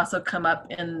 What's also come up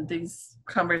in these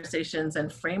conversations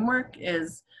and framework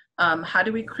is how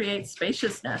do we create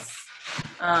spaciousness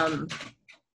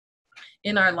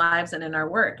in our lives and in our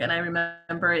work? And I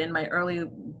remember in my early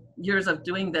years of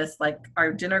doing this, like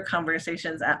our dinner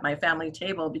conversations at my family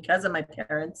table, because of my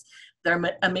parents, they're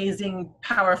amazing,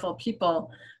 powerful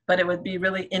people, but it would be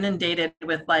really inundated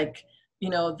with like,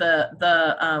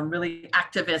 the really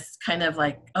activist kind of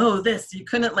like, you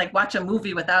couldn't like watch a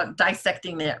movie without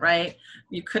dissecting it, right?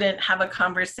 You couldn't have a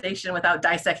conversation without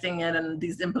dissecting it and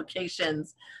these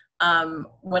implications.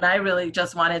 When I really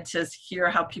just wanted to hear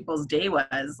how people's day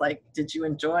was, like, did you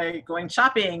enjoy going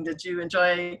shopping? Did you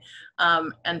enjoy,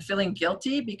 and feeling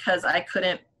guilty because I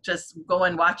couldn't just go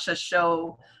and watch a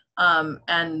show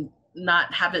and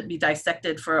not have it be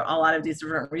dissected for a lot of these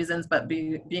different reasons, but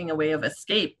being a way of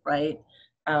escape, right?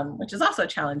 Which is also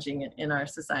challenging in our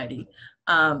society.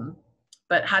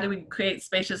 But how do we create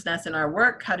spaciousness in our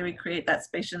work? How do we create that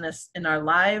spaciousness in our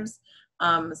lives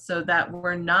so that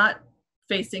we're not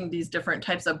facing these different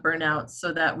types of burnouts,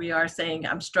 so that we are saying,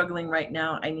 I'm struggling right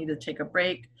now, I need to take a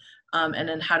break. And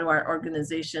then how do our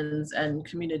organizations and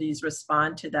communities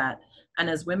respond to that? And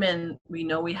as women, we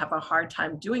know we have a hard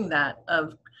time doing that,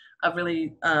 of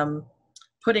really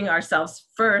putting ourselves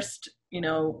first.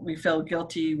 We feel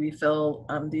guilty, we feel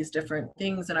these different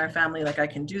things in our family, like I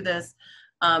can do this.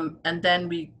 And then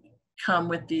we come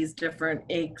with these different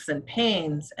aches and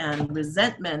pains and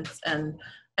resentments and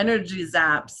energy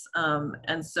zaps.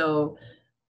 And so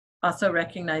also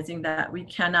recognizing that we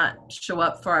cannot show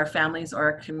up for our families or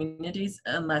our communities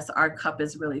unless our cup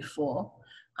is really full.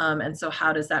 And so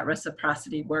how does that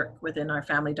reciprocity work within our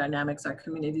family dynamics, our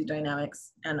community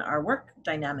dynamics, and our work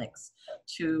dynamics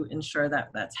to ensure that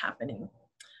that's happening?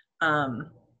 And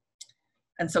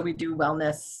so we do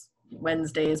wellness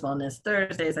Wednesdays, wellness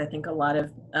Thursdays. I think a lot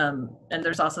of, and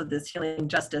there's also this Healing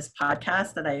Justice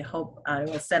podcast that I hope I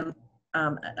will send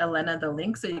Elena the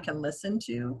link so you can listen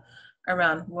to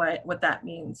around what that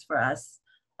means for us.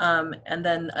 And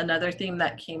then another theme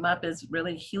that came up is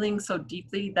really healing so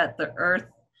deeply that the earth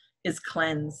is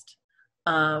cleansed.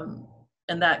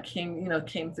 And that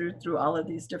came through all of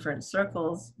these different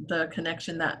circles, the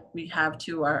connection that we have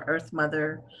to our Earth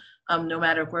Mother, no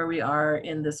matter where we are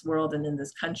in this world and in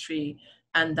this country,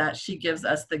 and that she gives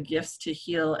us the gifts to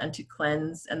heal and to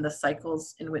cleanse and the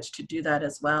cycles in which to do that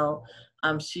as well.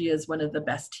 She is one of the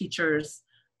best teachers.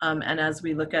 And as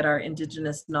we look at our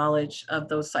Indigenous knowledge of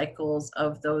those cycles,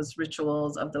 of those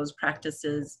rituals, of those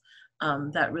practices,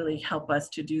 that really help us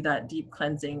to do that deep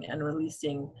cleansing and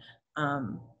releasing.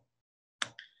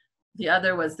 The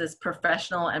other was this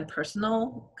professional and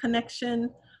personal connection.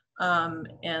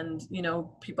 And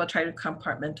people try to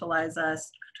compartmentalize us,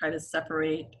 try to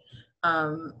separate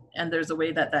And there's a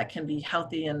way that that can be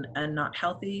healthy and not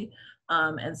healthy.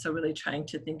 And so really trying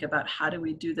to think about how do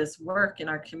we do this work in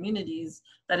our communities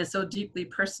that is so deeply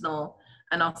personal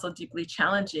and also deeply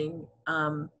challenging,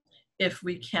 if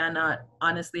we cannot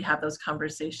honestly have those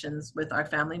conversations with our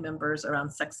family members around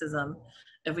sexism,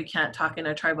 if we can't talk in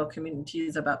our tribal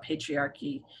communities about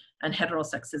patriarchy and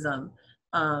heterosexism,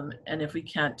 and if we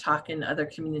can't talk in other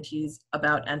communities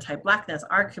about anti-Blackness,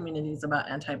 our communities about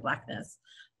anti-Blackness,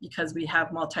 because we have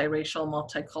multiracial,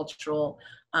 multicultural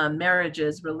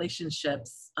marriages,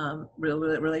 relationships,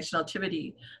 relational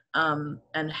activity,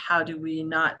 and how do we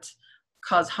not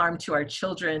cause harm to our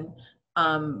children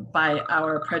by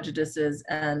our prejudices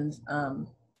and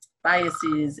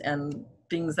biases and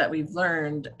things that we've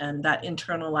learned and that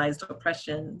internalized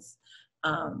oppressions,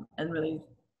 and really,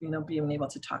 being able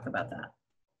to talk about that.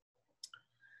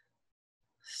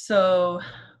 So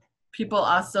people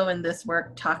also in this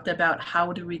work talked about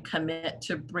how do we commit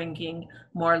to bringing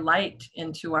more light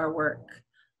into our work.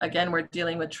 Again, we're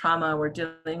dealing with trauma, we're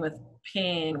dealing with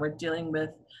pain, we're dealing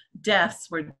with deaths,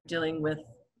 we're dealing with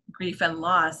grief and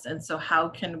loss. And so how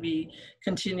can we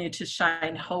continue to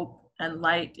shine hope and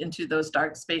light into those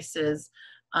dark spaces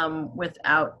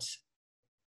without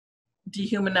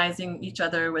dehumanizing each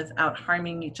other, without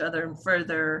harming each other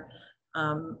further,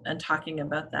 and talking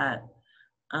about that.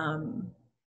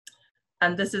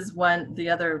 And this is one of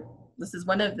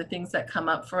the things that come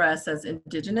up for us as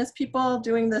Indigenous people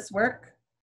doing this work,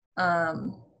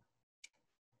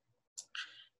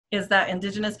 is that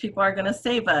Indigenous people are gonna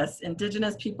save us.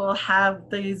 Indigenous people have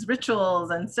these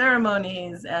rituals and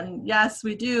ceremonies, and yes,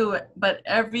 we do, but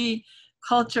every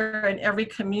culture and every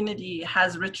community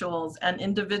has rituals, and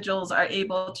individuals are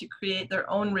able to create their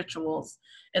own rituals.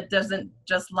 It doesn't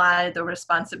just lie the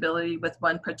responsibility with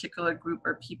one particular group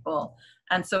or people.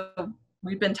 And so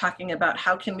we've been talking about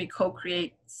how can we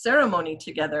co-create ceremony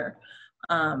together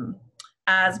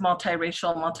as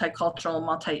multiracial, multicultural,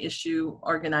 multi-issue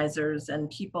organizers and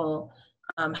people.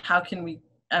 How can we,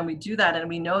 and we do that, and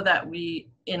we know that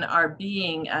we, in our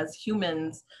being as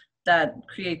humans, that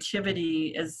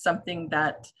creativity is something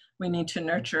that we need to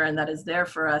nurture and that is there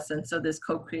for us. And so this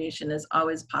co-creation is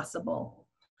always possible.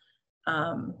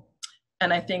 And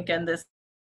I think in this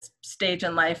stage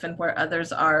in life and where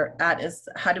others are at is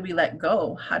how do we let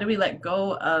go? How do we let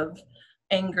go of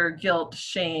anger, guilt,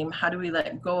 shame? How do we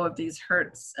let go of these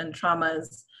hurts and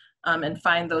traumas and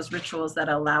find those rituals that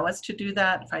allow us to do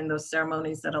that, find those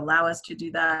ceremonies that allow us to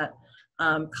do that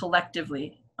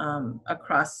collectively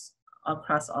across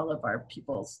all of our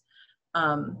peoples.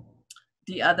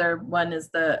 The other one is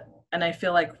and I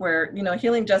feel like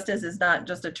healing justice is not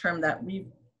just a term that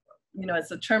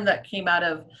it's a term that came out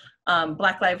of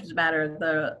Black Lives Matter,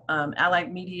 the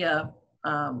allied media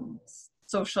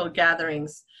social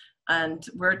gatherings, and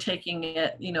we're taking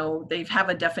it, they have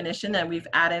a definition and we've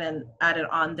added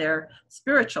on their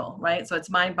spiritual, right? So it's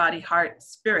mind, body, heart,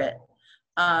 spirit.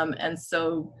 And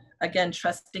so again,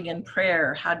 trusting in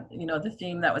prayer, the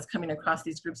theme that was coming across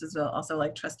these groups is also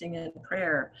like trusting in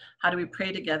prayer. How do we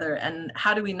pray together? And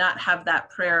how do we not have that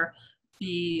prayer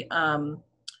be,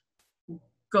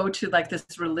 go to like this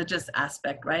religious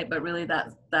aspect, right? But really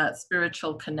that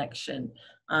spiritual connection,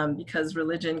 because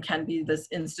religion can be this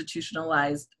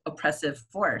institutionalized oppressive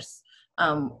force.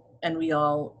 And we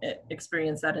all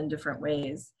experience that in different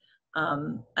ways.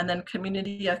 And then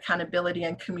community accountability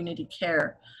and community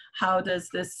care. How does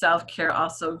this self-care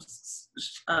also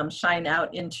shine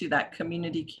out into that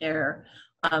community care,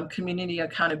 community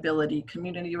accountability,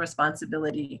 community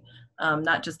responsibility,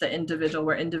 not just the individual,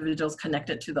 where individuals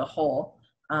connected to the whole.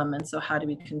 And so how do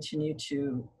we continue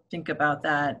to think about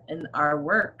that in our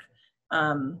work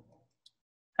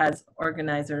as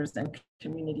organizers and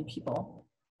community people?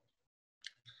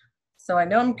 So I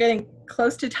know I'm getting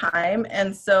close to time.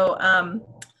 And so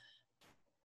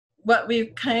what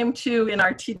we've come to in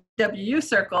our TWU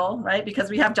circle, right,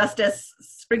 because we have justice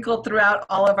sprinkled throughout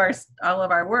all of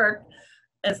our work,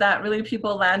 is that really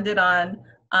people landed on,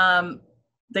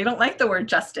 they don't like the word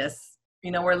justice.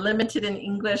 We're limited in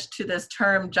English to this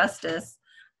term justice.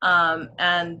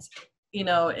 And,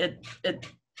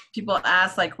 people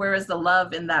ask like, where is the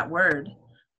love in that word?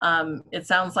 It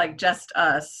sounds like just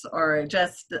us or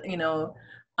just,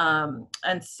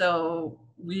 and so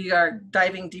we are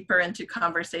diving deeper into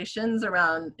conversations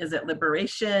around, is it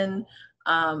liberation?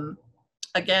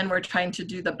 Again, we're trying to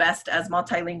do the best as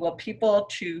multilingual people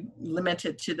to limit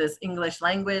it to this English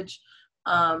language.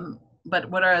 But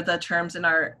what are the terms in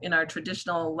our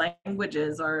traditional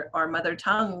languages or our mother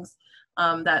tongues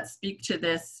that speak to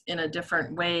this in a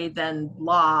different way than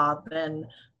law, than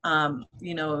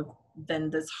than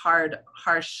this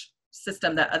harsh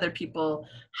system that other people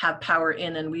have power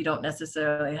in and we don't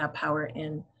necessarily have power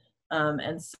in.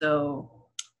 And so,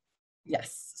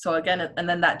 yes. So again, and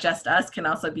then that just us can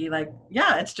also be like,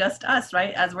 yeah, it's just us,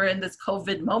 right? As we're in this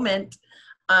COVID moment,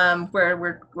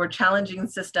 where we're challenging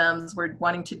systems, we're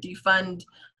wanting to defund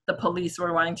the police,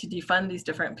 we're wanting to defund these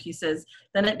different pieces,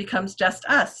 then it becomes just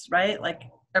us, right? Like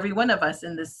every one of us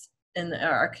in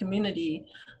our community.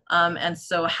 And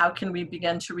so how can we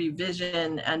begin to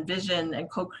revision and vision and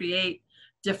co-create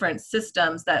different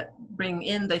systems that bring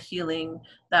in the healing,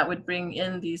 that would bring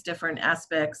in these different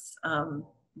aspects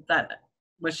that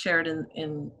was shared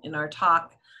in our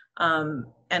talk,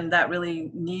 and that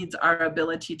really needs our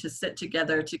ability to sit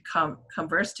together, to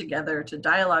converse together, to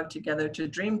dialogue together, to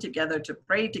dream together, to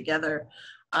pray together,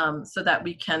 so that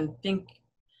we can think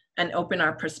and open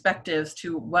our perspectives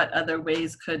to what other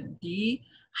ways could be.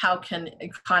 How can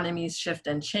economies shift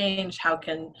and change? How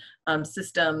can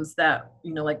systems that,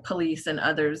 like police and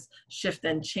others shift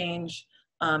and change?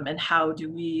 And how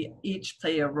do we each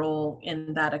play a role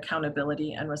in that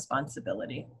accountability and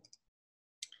responsibility?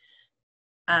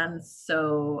 And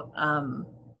so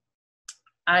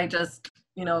I just,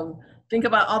 think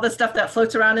about all the stuff that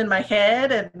floats around in my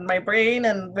head and my brain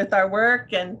and with our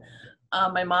work. And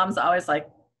my mom's always like,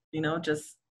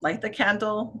 just light the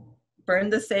candle, burn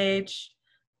the sage,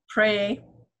 pray,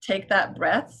 take that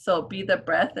breath. So be the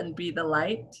breath and be the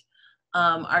light.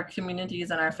 Our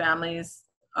communities and our families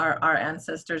are our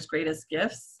ancestors' greatest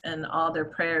gifts, and all their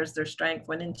prayers, their strength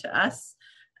went into us,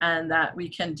 and that we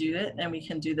can do it and we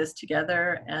can do this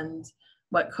together. And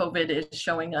what COVID is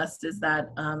showing us is that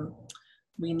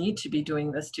we need to be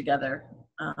doing this together.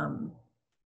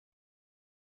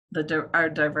 Our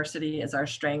diversity is our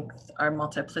strength, our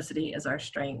multiplicity is our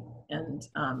strength. And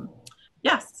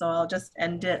so I'll just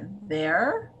end it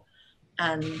there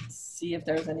and see if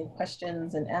there's any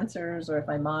questions and answers, or if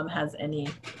my mom has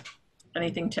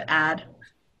anything to add.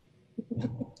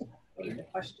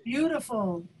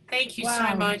 Beautiful. Thank you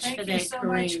so much for that, Corrine. Thank you so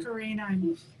much,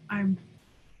 Corrine. I'm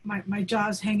my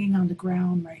jaw's hanging on the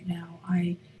ground right now.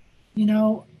 I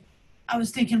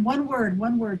was thinking one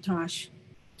word, Tosh.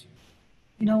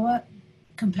 You know what?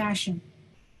 Compassion.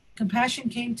 Compassion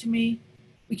came to me.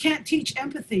 We can't teach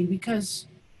empathy because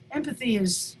empathy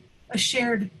is a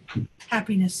shared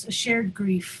happiness, a shared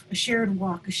grief, a shared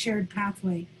walk, a shared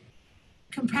pathway.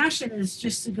 Compassion is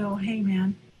just to go, hey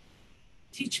man,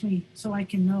 teach me so I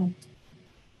can know.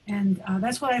 And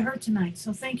that's what I heard tonight.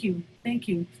 So thank you. Thank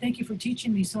you. Thank you for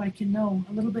teaching me so I can know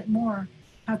a little bit more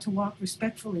how to walk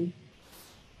respectfully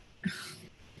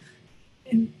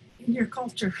in your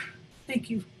culture. Thank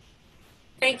you.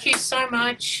 Thank you so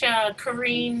much,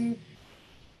 Corrine,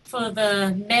 for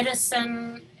the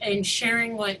medicine and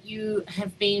sharing what you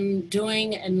have been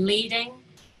doing and leading.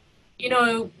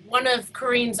 One of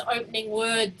Corrine's opening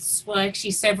words, well,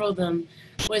 actually several of them,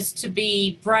 was to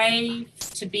be brave,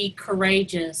 to be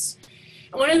courageous.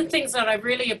 And one of the things that I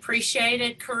really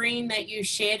appreciated, Corrine, that you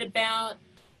shared about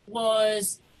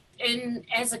was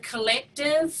as a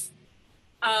collective,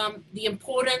 the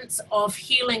importance of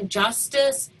healing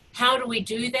justice. How do we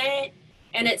do that?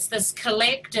 And it's this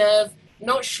collective,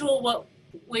 not sure what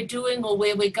we're doing or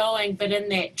where we're going, but in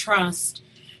that trust.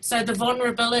 So the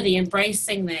vulnerability,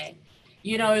 embracing that.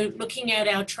 Looking at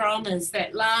our traumas,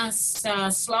 that last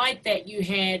slide that you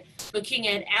had, looking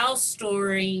at our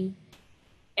story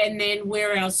and then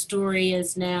where our story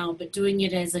is now, but doing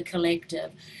it as a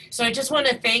collective. So I just want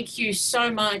to thank you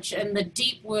so much, and the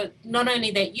deep work, not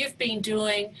only that you've been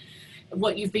doing,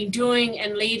 what you've been doing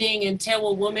and leading in Te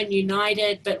Awa Women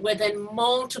United, but within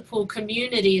multiple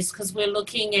communities, because we're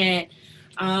looking at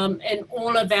in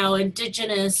all of our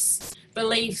Indigenous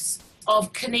beliefs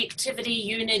of connectivity,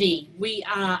 unity. We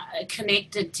are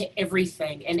connected to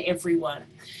everything and everyone.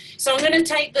 So I'm going to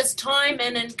take this time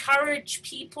and encourage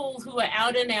people who are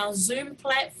out in our Zoom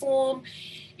platform,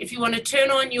 if you want to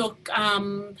turn on your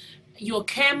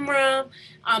camera,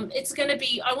 it's going to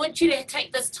be, I want you to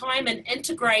take this time and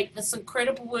integrate this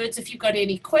incredible words. If you've got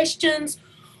any questions,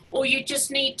 or you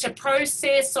just need to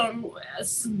process on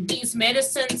these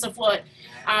medicines of what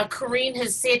Corrine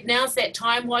has said, now's that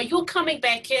time while you're coming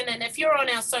back in. And if you're on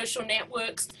our social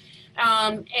networks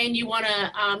and you want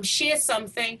to share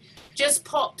something, just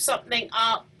pop something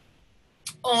up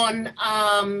on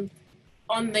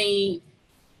the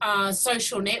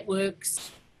social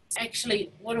networks.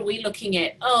 Actually, what are we looking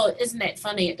at? Oh, isn't that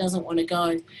funny? It doesn't want to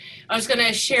go. I was going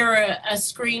to share a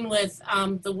screen with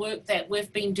the work that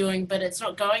we've been doing, but it's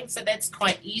not going, so that's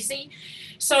quite easy.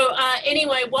 So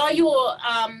anyway, while you're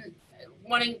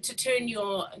wanting to turn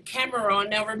your camera on,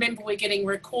 now remember we're getting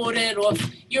recorded, or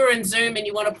if you're in Zoom and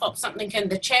you want to pop something in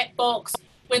the chat box,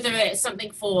 whether it's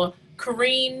something for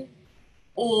Corrine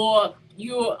or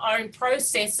your own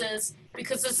processes,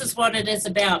 because this is what it is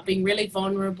about, being really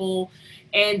vulnerable,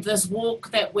 and this walk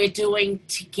that we're doing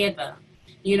together,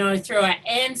 you know, through our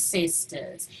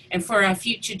ancestors and for our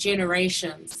future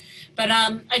generations. But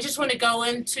I just want to go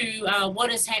into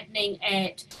what is happening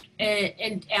at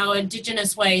in our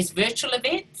Indigenous Ways virtual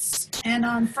events. And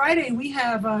on Friday, we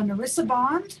have Narissa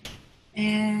Bond,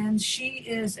 and she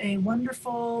is a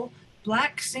wonderful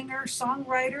Black singer,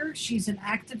 songwriter. She's an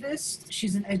activist.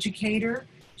 She's an educator.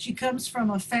 She comes from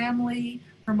a family.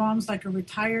 Her mom's like a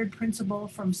retired principal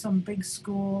from some big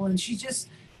school, and she's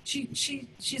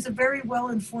a very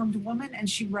well-informed woman, and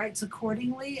she writes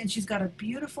accordingly, and she's got a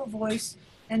beautiful voice.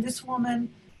 And this woman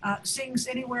sings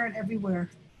anywhere and everywhere.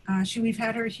 We've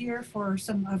had her here for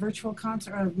some virtual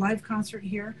concert, a live concert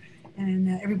here, and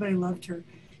everybody loved her.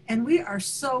 And we are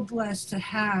so blessed to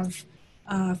have,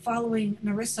 following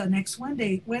Narissa next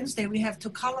Wednesday, we have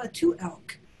Tokala Two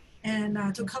Elk. And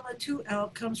Tokala Two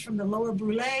Elk comes from the Lower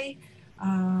Brule,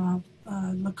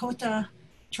 Lakota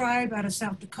tribe out of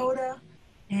South Dakota.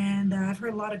 And I've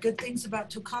heard a lot of good things about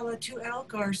Tokala Two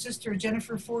Elk. Our sister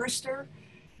Jennifer Forrester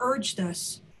urged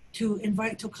us to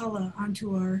invite Tokala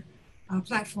onto our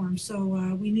platform. So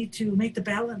we need to make the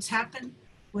balance happen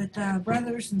with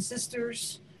brothers and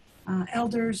sisters,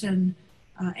 elders and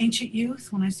ancient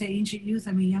youth. When I say ancient youth,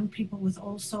 I mean young people with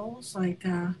old souls, like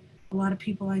a lot of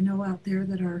people I know out there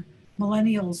that are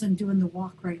millennials and doing the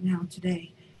walk right now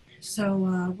today.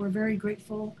 So we're very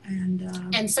grateful.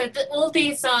 And so all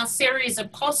these series are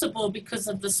possible because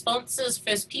of the sponsors,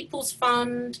 First Peoples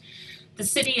Fund, the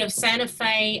City of Santa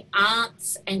Fe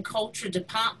Arts and Culture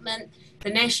Department, the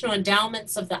National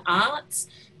Endowments of the Arts,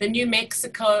 the New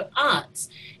Mexico Arts.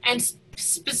 And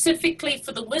specifically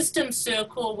for the Wisdom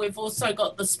Circle, we've also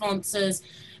got the sponsors,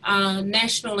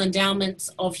 National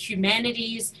Endowments of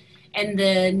Humanities and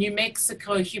the New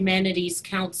Mexico Humanities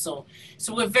Council.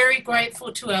 So we're very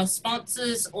grateful to our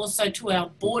sponsors, also to our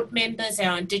board members,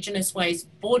 our Indigenous Ways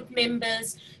board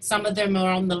members. Some of them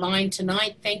are on the line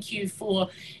tonight. Thank you for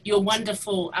your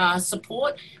wonderful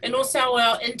support, and also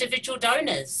our individual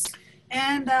donors.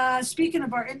 And speaking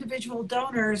of our individual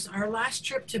donors, our last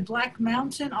trip to Black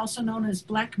Mountain, also known as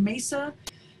Black Mesa,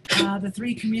 the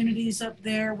three communities up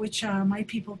there, which my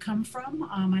people come from.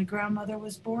 My grandmother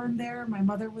was born there. My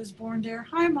mother was born there.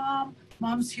 Hi, Mom.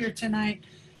 Mom's here tonight.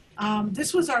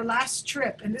 This was our last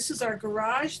trip, and this is our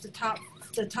garage, the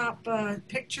top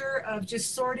picture of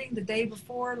just sorting the day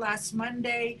before, last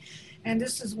Monday. And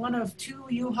this is one of 2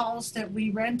 U-Hauls that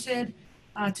we rented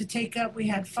to take up. We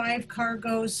had 5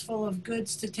 cargoes full of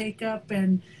goods to take up,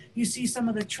 and you see some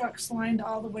of the trucks lined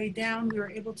all the way down. We were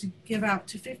able to give out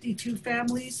to 52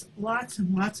 families, lots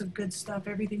and lots of good stuff,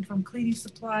 everything from cleaning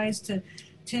supplies to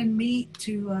tinned meat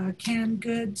to canned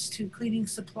goods to cleaning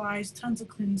supplies, tons of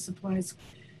cleaning supplies,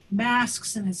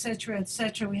 masks, and et cetera, et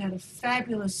cetera. We had a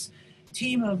fabulous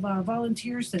team of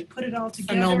volunteers that put it all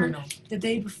together. Phenomenal. The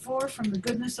day before, from the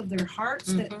goodness of their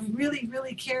hearts, that really,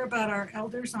 really care about our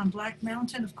elders on Black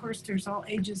Mountain. Of course, there's all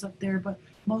ages up there, but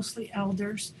mostly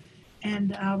elders.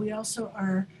 And we also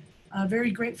are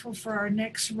very grateful for our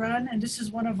next run. And this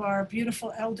is one of our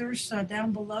beautiful elders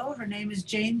down below. Her name is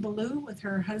Jane Ballou with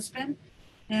her husband.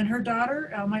 And her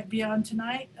daughter might be on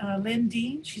tonight, Lynn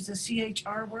Dean. She's a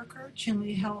CHR worker,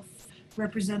 Chinle Health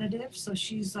representative. So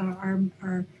she's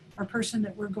our person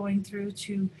that we're going through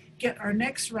to get our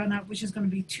next run up, which is going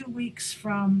to be 2 weeks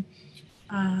from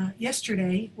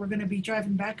yesterday. We're going to be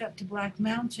driving back up to Black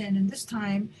Mountain, and this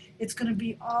time it's going to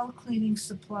be all cleaning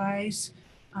supplies.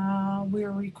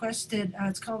 We're requested,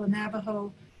 it's called the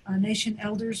Navajo Nation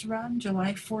Elders Run,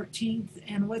 July 14th,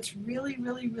 and what's really,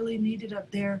 really, really needed up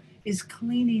there is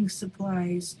cleaning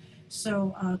supplies.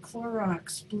 So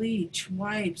Clorox, bleach,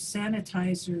 wipes,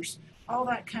 sanitizers, all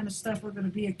that kind of stuff we're going to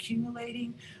be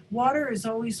accumulating. Water is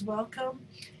always welcome,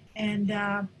 and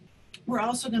we're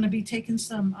also going to be taking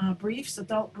some briefs,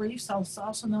 adult briefs,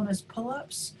 also known as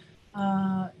pull-ups,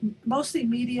 mostly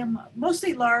medium,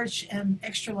 mostly large and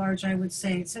extra large, I would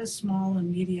say. It says small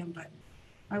and medium, but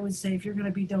I would say if you're going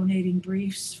to be donating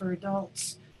briefs for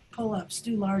adults, pull-ups,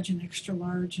 do large and extra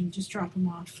large and just drop them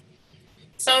off.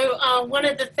 So one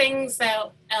of the things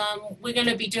that we're going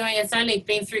to be doing, it's only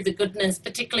been through the goodness,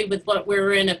 particularly with what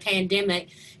we're in a pandemic,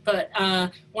 but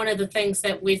one of the things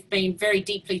that we've been very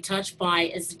deeply touched by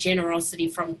is the generosity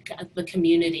from the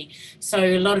community. So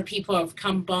a lot of people have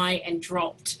come by and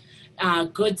dropped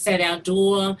goods at our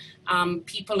door.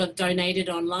 People have donated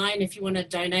online. If you want to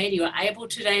donate, you are able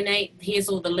to donate. Here's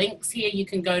all the links here. You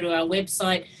can go to our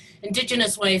website,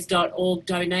 IndigenousWays.org,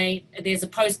 donate. There's a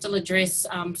postal address,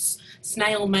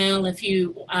 snail mail if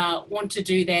you want to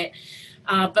do that.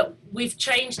 But we've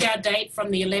changed our date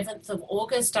from the 11th of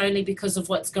August only because of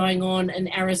what's going on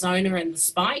in Arizona and the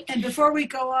spike. And before we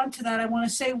go on to that, I want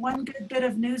to say one good bit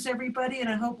of news, everybody, and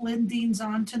I hope Lynn Dean's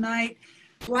on tonight.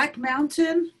 Black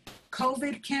Mountain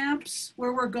COVID camps,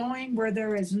 where we're going, where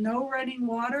there is no running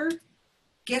water,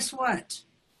 guess what?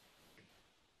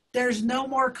 There's no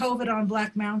more COVID on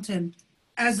Black Mountain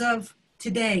as of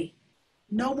today.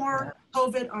 No more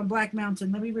COVID on Black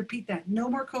Mountain. Let me repeat that. No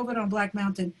more COVID on Black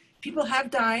Mountain. People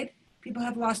have died, people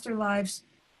have lost their lives,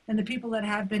 and the people that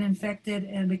have been infected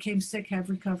and became sick have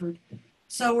recovered.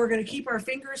 So we're going to keep our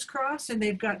fingers crossed, and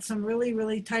they've got some really,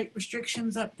 really tight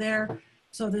restrictions up there.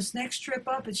 So this next trip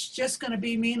up, it's just going to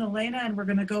be me and Elena, and we're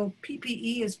going to go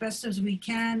PPE as best as we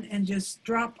can and just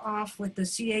drop off with the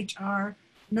CHR,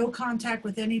 no contact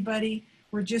with anybody.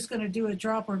 We're just going to do a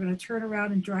drop. We're going to turn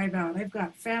around and drive out. I've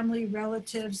got family,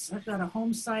 relatives. I've got a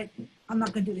home site. I'm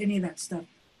not going to do any of that stuff.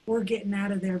 We're getting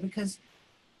out of there because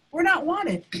we're not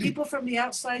wanted. People from the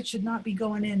outside should not be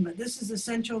going in, but this is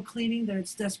essential cleaning that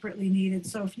it's desperately needed.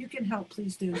 So if you can help,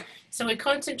 please do. So we're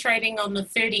concentrating on the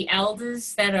 30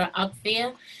 elders that are up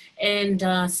there and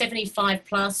 75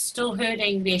 plus still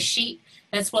herding their sheep.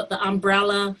 That's what the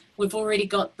umbrella, we've already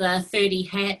got the 30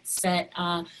 hats that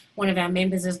one of our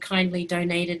members has kindly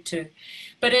donated to.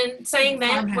 But in saying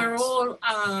that, we're all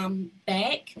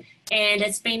back, and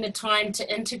it's been the time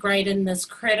to integrate in this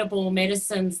credible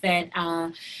medicines that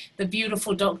the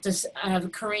beautiful Dr.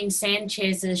 Corrine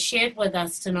Sanchez has shared with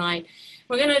us tonight.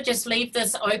 We're going to just leave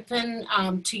this open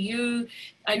to you.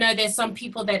 I know there's some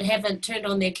people that haven't turned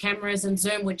on their cameras in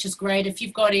Zoom, which is great. If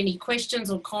you've got any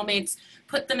questions or comments,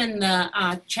 put them in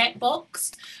the chat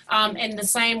box, and the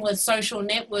same with social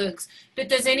networks. But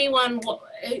does anyone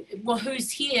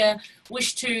who's here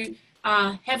wish to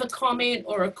have a comment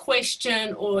or a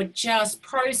question or just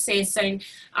processing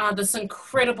this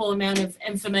incredible amount of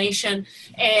information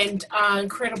and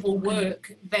incredible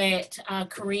work that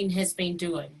Corrine has been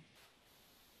doing?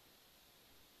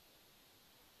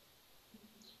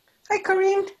 Hi,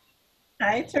 Corrine.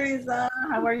 Hi, Teresa.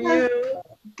 How are you?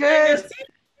 Good.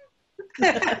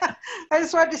 I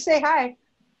just wanted to say hi.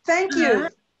 Thank you.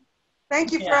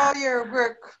 Thank you for all your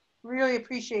work. Really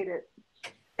appreciate it.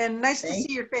 And nice to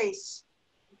see your face.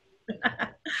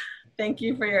 Thank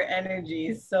you for your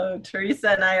energy. So Teresa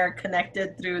and I are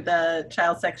connected through the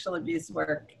child sexual abuse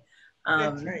work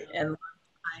and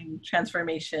long-time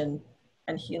transformation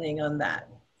and healing on that.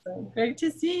 So great to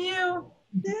see you.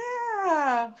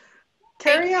 Yeah.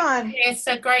 Carry on. Yes,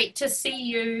 so great to see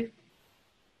you.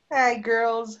 Hi,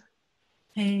 girls.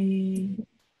 Hey.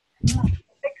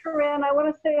 Hey, Corrine, I want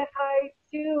to say hi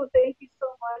too. Thank you so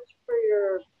much for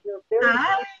your very.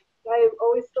 I'm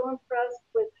always so impressed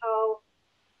with how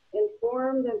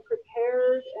informed and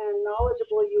prepared and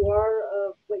knowledgeable you are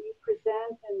of what you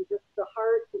present and just the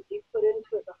heart that you put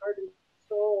into it, the heart and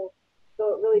soul.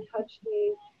 So it really touched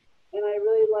me. And I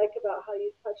really like about how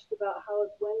you touched about how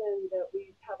as women that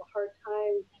we have a hard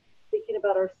time thinking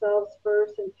about ourselves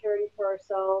first and caring for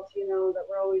ourselves, you know, that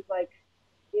we're always like,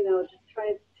 you know, just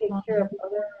trying to take care of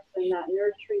others and that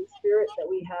nurturing spirit that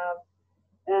we have,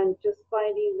 and just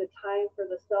finding the time for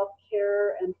the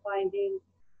self-care and finding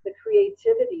the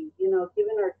creativity, you know,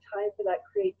 giving our time for that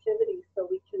creativity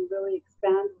so we can really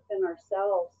expand within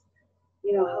ourselves,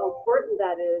 you know, how important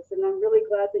that is. And I'm really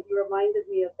glad that you reminded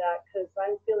me of that, because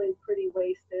I'm feeling pretty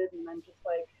wasted, and I'm just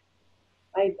like,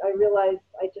 I realized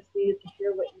I just needed to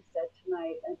hear what you said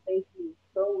tonight, and thank you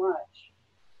so much.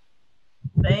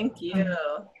 Thank you.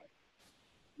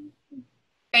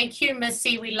 Thank you,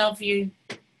 Missy. We love you.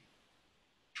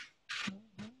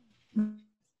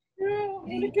 Let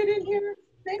me get in here.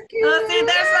 Thank you. Oh, see,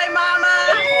 there's my mama.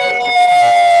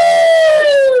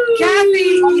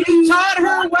 Kathy, you taught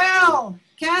her well.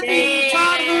 Kathy, you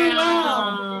taught her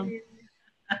well.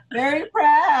 Very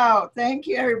proud. Thank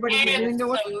you, everybody.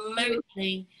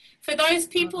 Absolutely. For those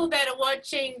people that are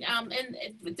watching and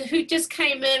who just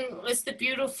came in, was the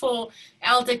beautiful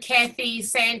Elder Kathy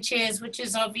Sanchez, which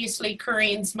is obviously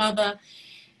Corrine's mother.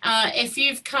 If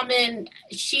you've come in,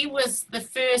 she was the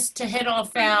first to hit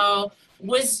off our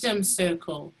wisdom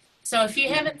circle. So if you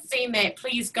haven't seen that,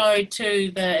 please go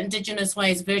to the Indigenous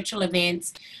Ways virtual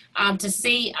events to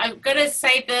see. I'm going to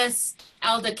say this,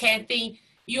 Elder Kathy,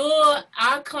 your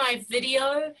archive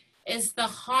video is the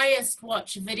highest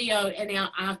watched video in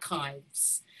our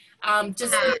archives.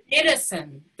 Just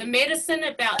the medicine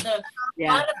about the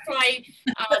butterfly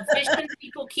vision,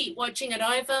 people keep watching it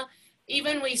over.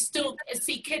 Even we still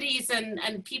see kiddies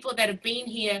and people that have been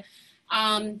here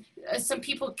Some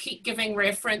people keep giving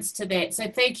reference to that. So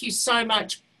thank you so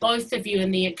much, both of you,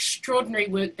 and the extraordinary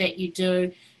work that you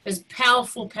do. As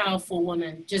powerful, powerful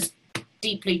women, just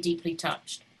deeply, deeply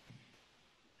touched.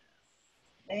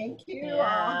 Thank you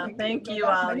all. Thank you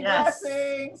all. Yes.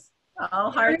 Blessings. All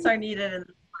hearts are needed in this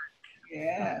work.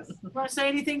 Yes. Want to say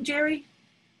anything, Jerry?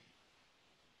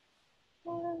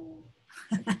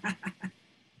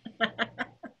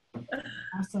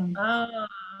 Awesome. Oh,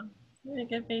 really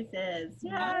good faces.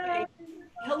 Yeah.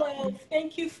 Hello.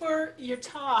 Thank you for your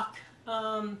talk.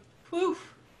 Whew.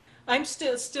 I'm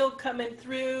still coming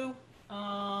through,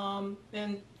 and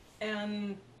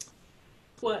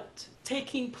what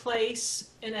taking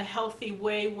place in a healthy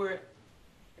way where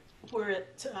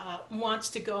it wants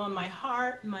to go in my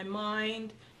heart, my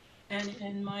mind, and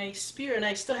in my spirit. And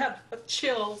I still have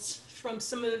chills from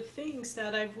some of the things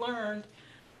that I've learned.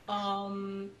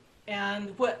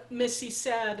 And what Missy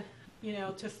said, you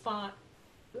know, to find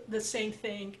the same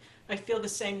thing. I feel the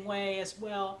same way as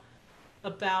well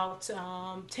about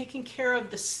taking care of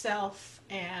the self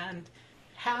and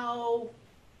how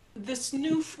this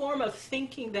new form of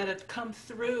thinking that had come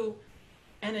through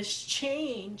and has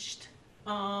changed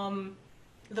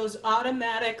those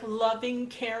automatic, loving,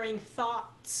 caring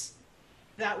thoughts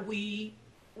that we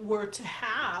were to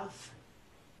have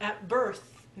at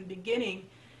birth and beginning,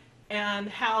 and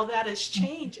how that has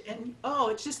changed. And oh,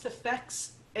 it just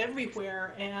affects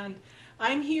everywhere. And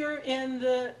I'm here in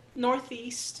the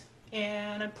Northeast,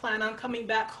 and I plan on coming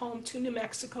back home to New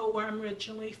Mexico, where I'm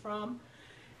originally from.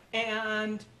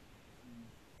 And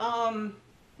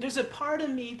there's a part of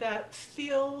me that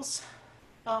feels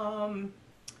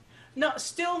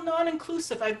still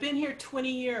non-inclusive. I've been here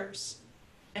 20 years,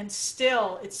 and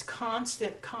still it's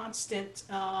constant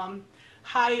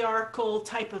hierarchical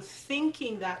type of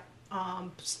thinking that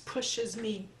pushes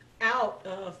me out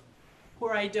of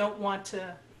where I don't want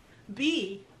to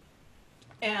be.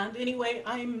 And anyway,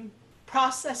 I'm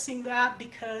processing that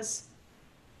because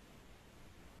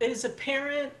it is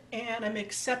apparent, and I'm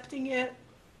accepting it,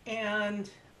 and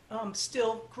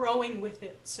still growing with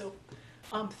it. So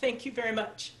thank you very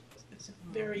much. It's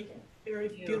very, very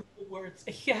beautiful words.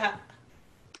 Yeah.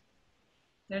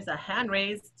 There's a hand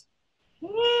raised.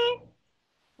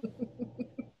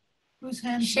 Whose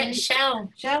hand? Shell.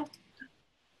 Shell?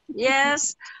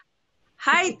 Yes.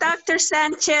 Hi, Dr.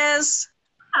 Sanchez.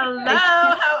 Hello,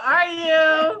 how are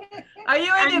you? Are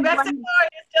you in New Mexico, or are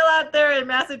you still out there in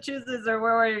Massachusetts, or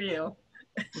where were you?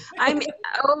 I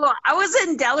was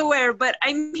in Delaware, but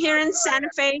I'm here in Santa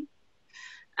Fe.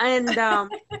 And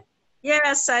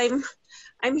yes, I'm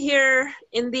here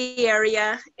in the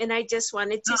area, and I just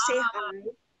wanted to say hi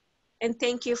and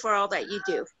thank you for all that you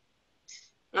do.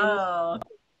 And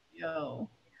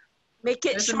make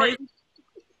it short.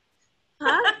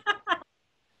 Huh?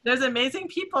 There's amazing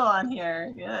people on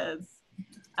here, yes.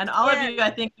 And all of you, I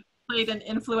think, played an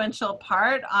influential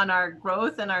part on our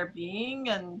growth and our being.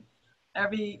 And I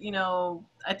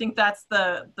think that's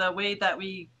the way that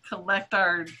we collect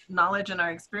our knowledge and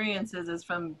our experiences is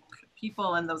from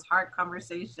people and those heart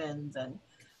conversations. And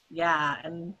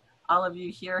and all of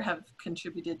you here have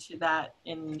contributed to that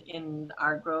in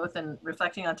our growth and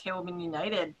reflecting on Table Women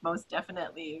United, most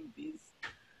definitely. These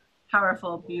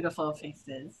powerful, beautiful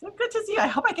faces. So good to see you. I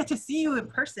hope I get to see you in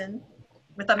person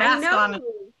with a mask on and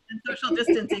social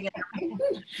distancing.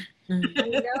 I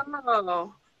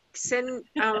know.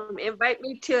 Invite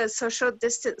me to a social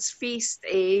distance feast,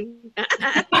 eh?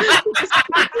 Right?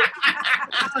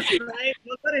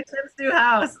 We'll go to Tim's new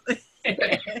house.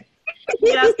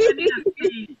 Yes,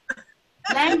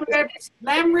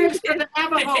 lamb ribs for the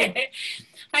Navajo.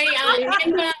 Hey,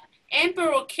 Amber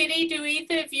or Kitty, do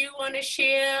either of you want to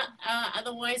share?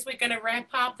 Otherwise, we're going to wrap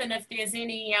up. And if there's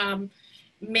any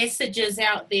messages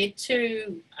out there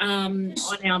too on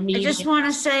our meeting. I just want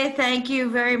to say thank you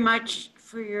very much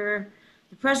for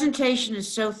the presentation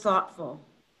is so thoughtful,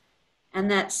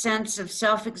 and that sense of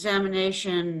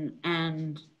self-examination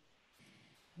and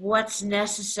what's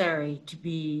necessary to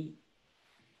be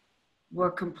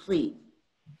more complete.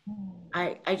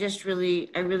 I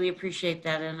really appreciate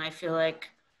that, and I feel like,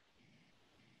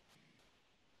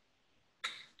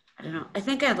 I don't know, I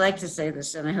think I'd like to say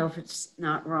this, and I hope it's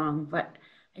not wrong, but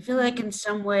I feel like in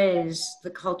some ways the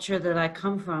culture that I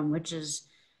come from, which is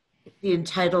the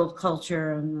entitled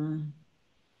culture and the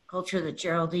culture that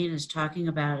Geraldine is talking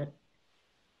about,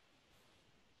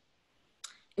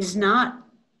 is not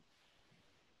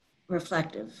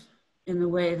reflective in the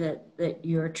way that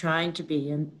you're trying to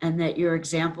be, and that your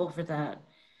example for that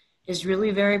is really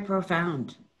very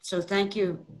profound. So thank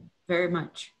you very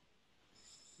much.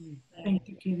 Thank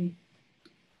you, Kitty.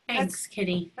 Thanks,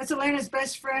 Kitty. That's Elena's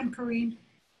best friend, Corrine.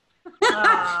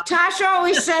 Tasha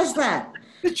always says that.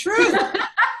 The truth.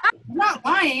 I'm not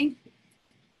lying.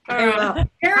 Very well.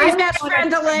 Hi, best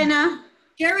friend Elena.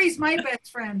 Jerry's my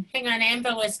best friend. Hang on,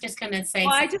 Amber was just going to say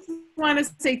Well, I just want to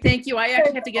say thank you. I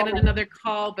actually have to get on another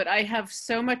call, but I have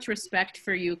so much respect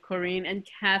for you, Corrine and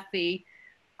Kathy.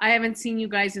 I haven't seen you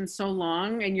guys in so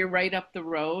long, and you're right up the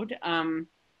road.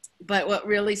 But what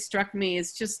really struck me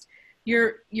is just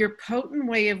your potent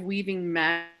way of weaving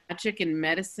magic and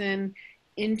medicine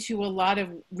into a lot of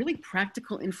really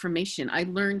practical information. I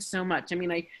learned so much. I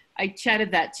mean, I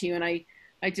chatted that to you, and I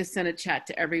just sent a chat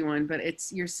to everyone, but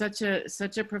you're such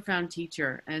a profound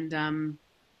teacher. And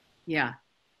yeah,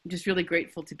 I'm just really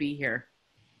grateful to be here.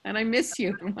 And I miss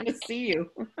you. I want to see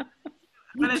you. I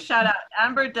want to shout out,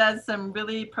 Amber does some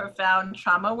really profound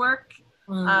trauma work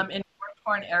in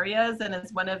war-torn areas, and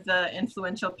is one of the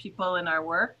influential people in our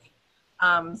work.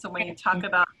 So when you talk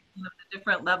about the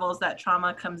different levels that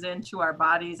trauma comes into our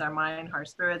bodies, our mind, our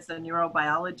spirits, the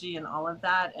neurobiology and all of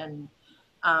that, and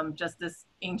just this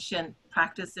ancient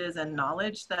practices and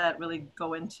knowledge that really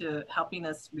go into helping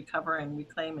us recover and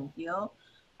reclaim and heal,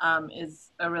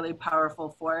 is a really powerful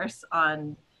force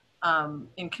on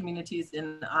in communities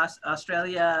in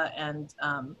Australia and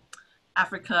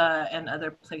Africa and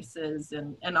other places,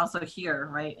 and also here,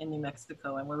 right, in New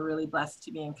Mexico. And we're really blessed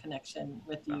to be in connection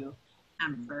with you,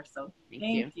 Amber. So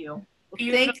thank you.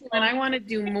 Thank you. And I want to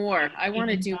do more. I want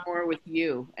to do more with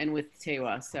you and with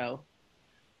Tewa. So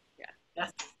yeah.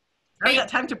 Yes. I got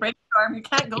time to brainstorm. You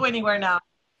can't go anywhere now.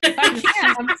 I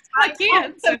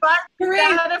can't.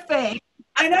 Corrine,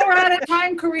 I know we're out of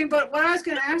time, Corrine, but what I was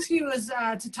going to ask you is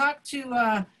to talk to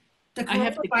the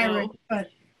coronavirus, but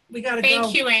we got to go.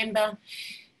 Thank you, Amber.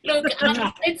 Look,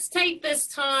 let's take this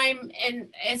time, and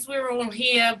as we're all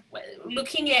here,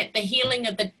 looking at the healing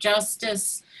of the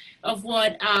justice of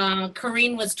what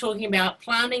Corrine was talking about,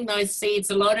 planting those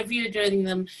seeds. A lot of you are doing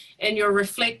them in your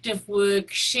reflective work,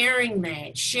 sharing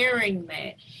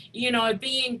that, you know,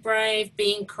 being brave,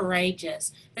 being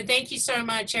courageous. But thank you so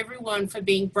much, everyone, for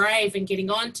being brave and getting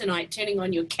on tonight, turning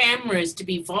on your cameras to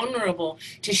be vulnerable,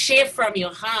 to share from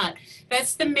your heart.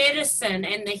 That's the medicine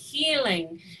and the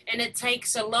healing, and it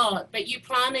takes a lot. But you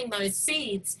planting those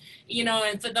seeds, you know,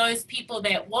 and for those people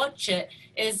that watch it,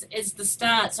 is the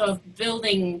start of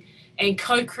building and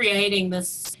co-creating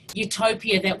this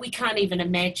utopia that we can't even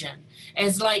imagine.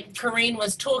 As like Corrine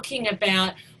was talking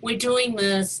about, we're doing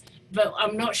this, but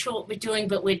I'm not sure what we're doing,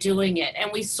 but we're doing it. And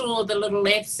we saw the little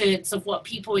excerpts of what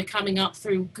people were coming up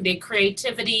through their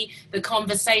creativity, the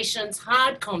conversations,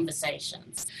 hard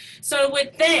conversations. So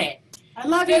with that, I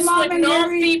love you, this Mom would and not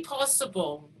Harry. be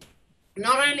possible,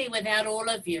 not only without all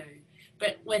of you,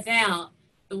 but without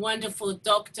the wonderful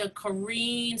Dr.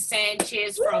 Corrine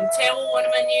Sanchez from Tewa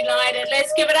Women United.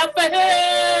 Let's give it up for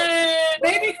her.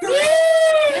 Maybe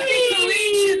Corrine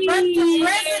should run for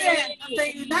president of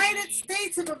the United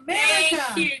States of America.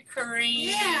 Thank you, Corrine.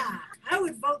 Yeah, I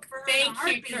would vote for her. Thank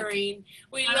you, Corrine.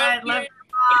 We All love right, you. love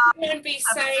Everyone be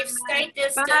safe, stay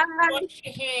distant, wash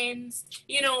your hands,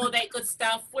 you know, all that good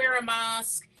stuff. Wear a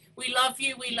mask. We love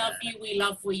you, we love you, we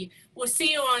love you. We'll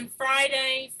see you on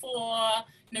Friday for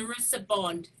Narissa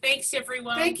Bond. Thanks,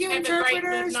 everyone. Thank you, Have a great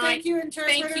interpreters. good night. Thank you,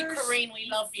 interpreters. Thank you, Corrine. We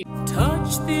love you.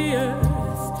 Touch the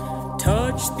earth,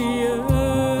 touch the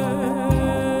earth.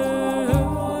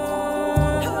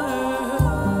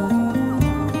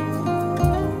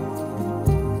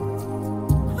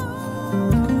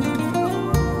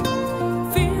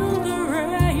 Feel the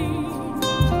rain.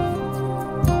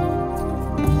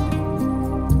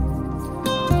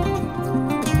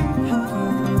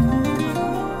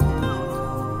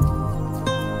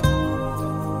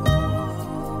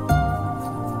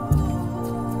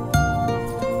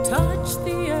 Touch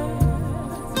the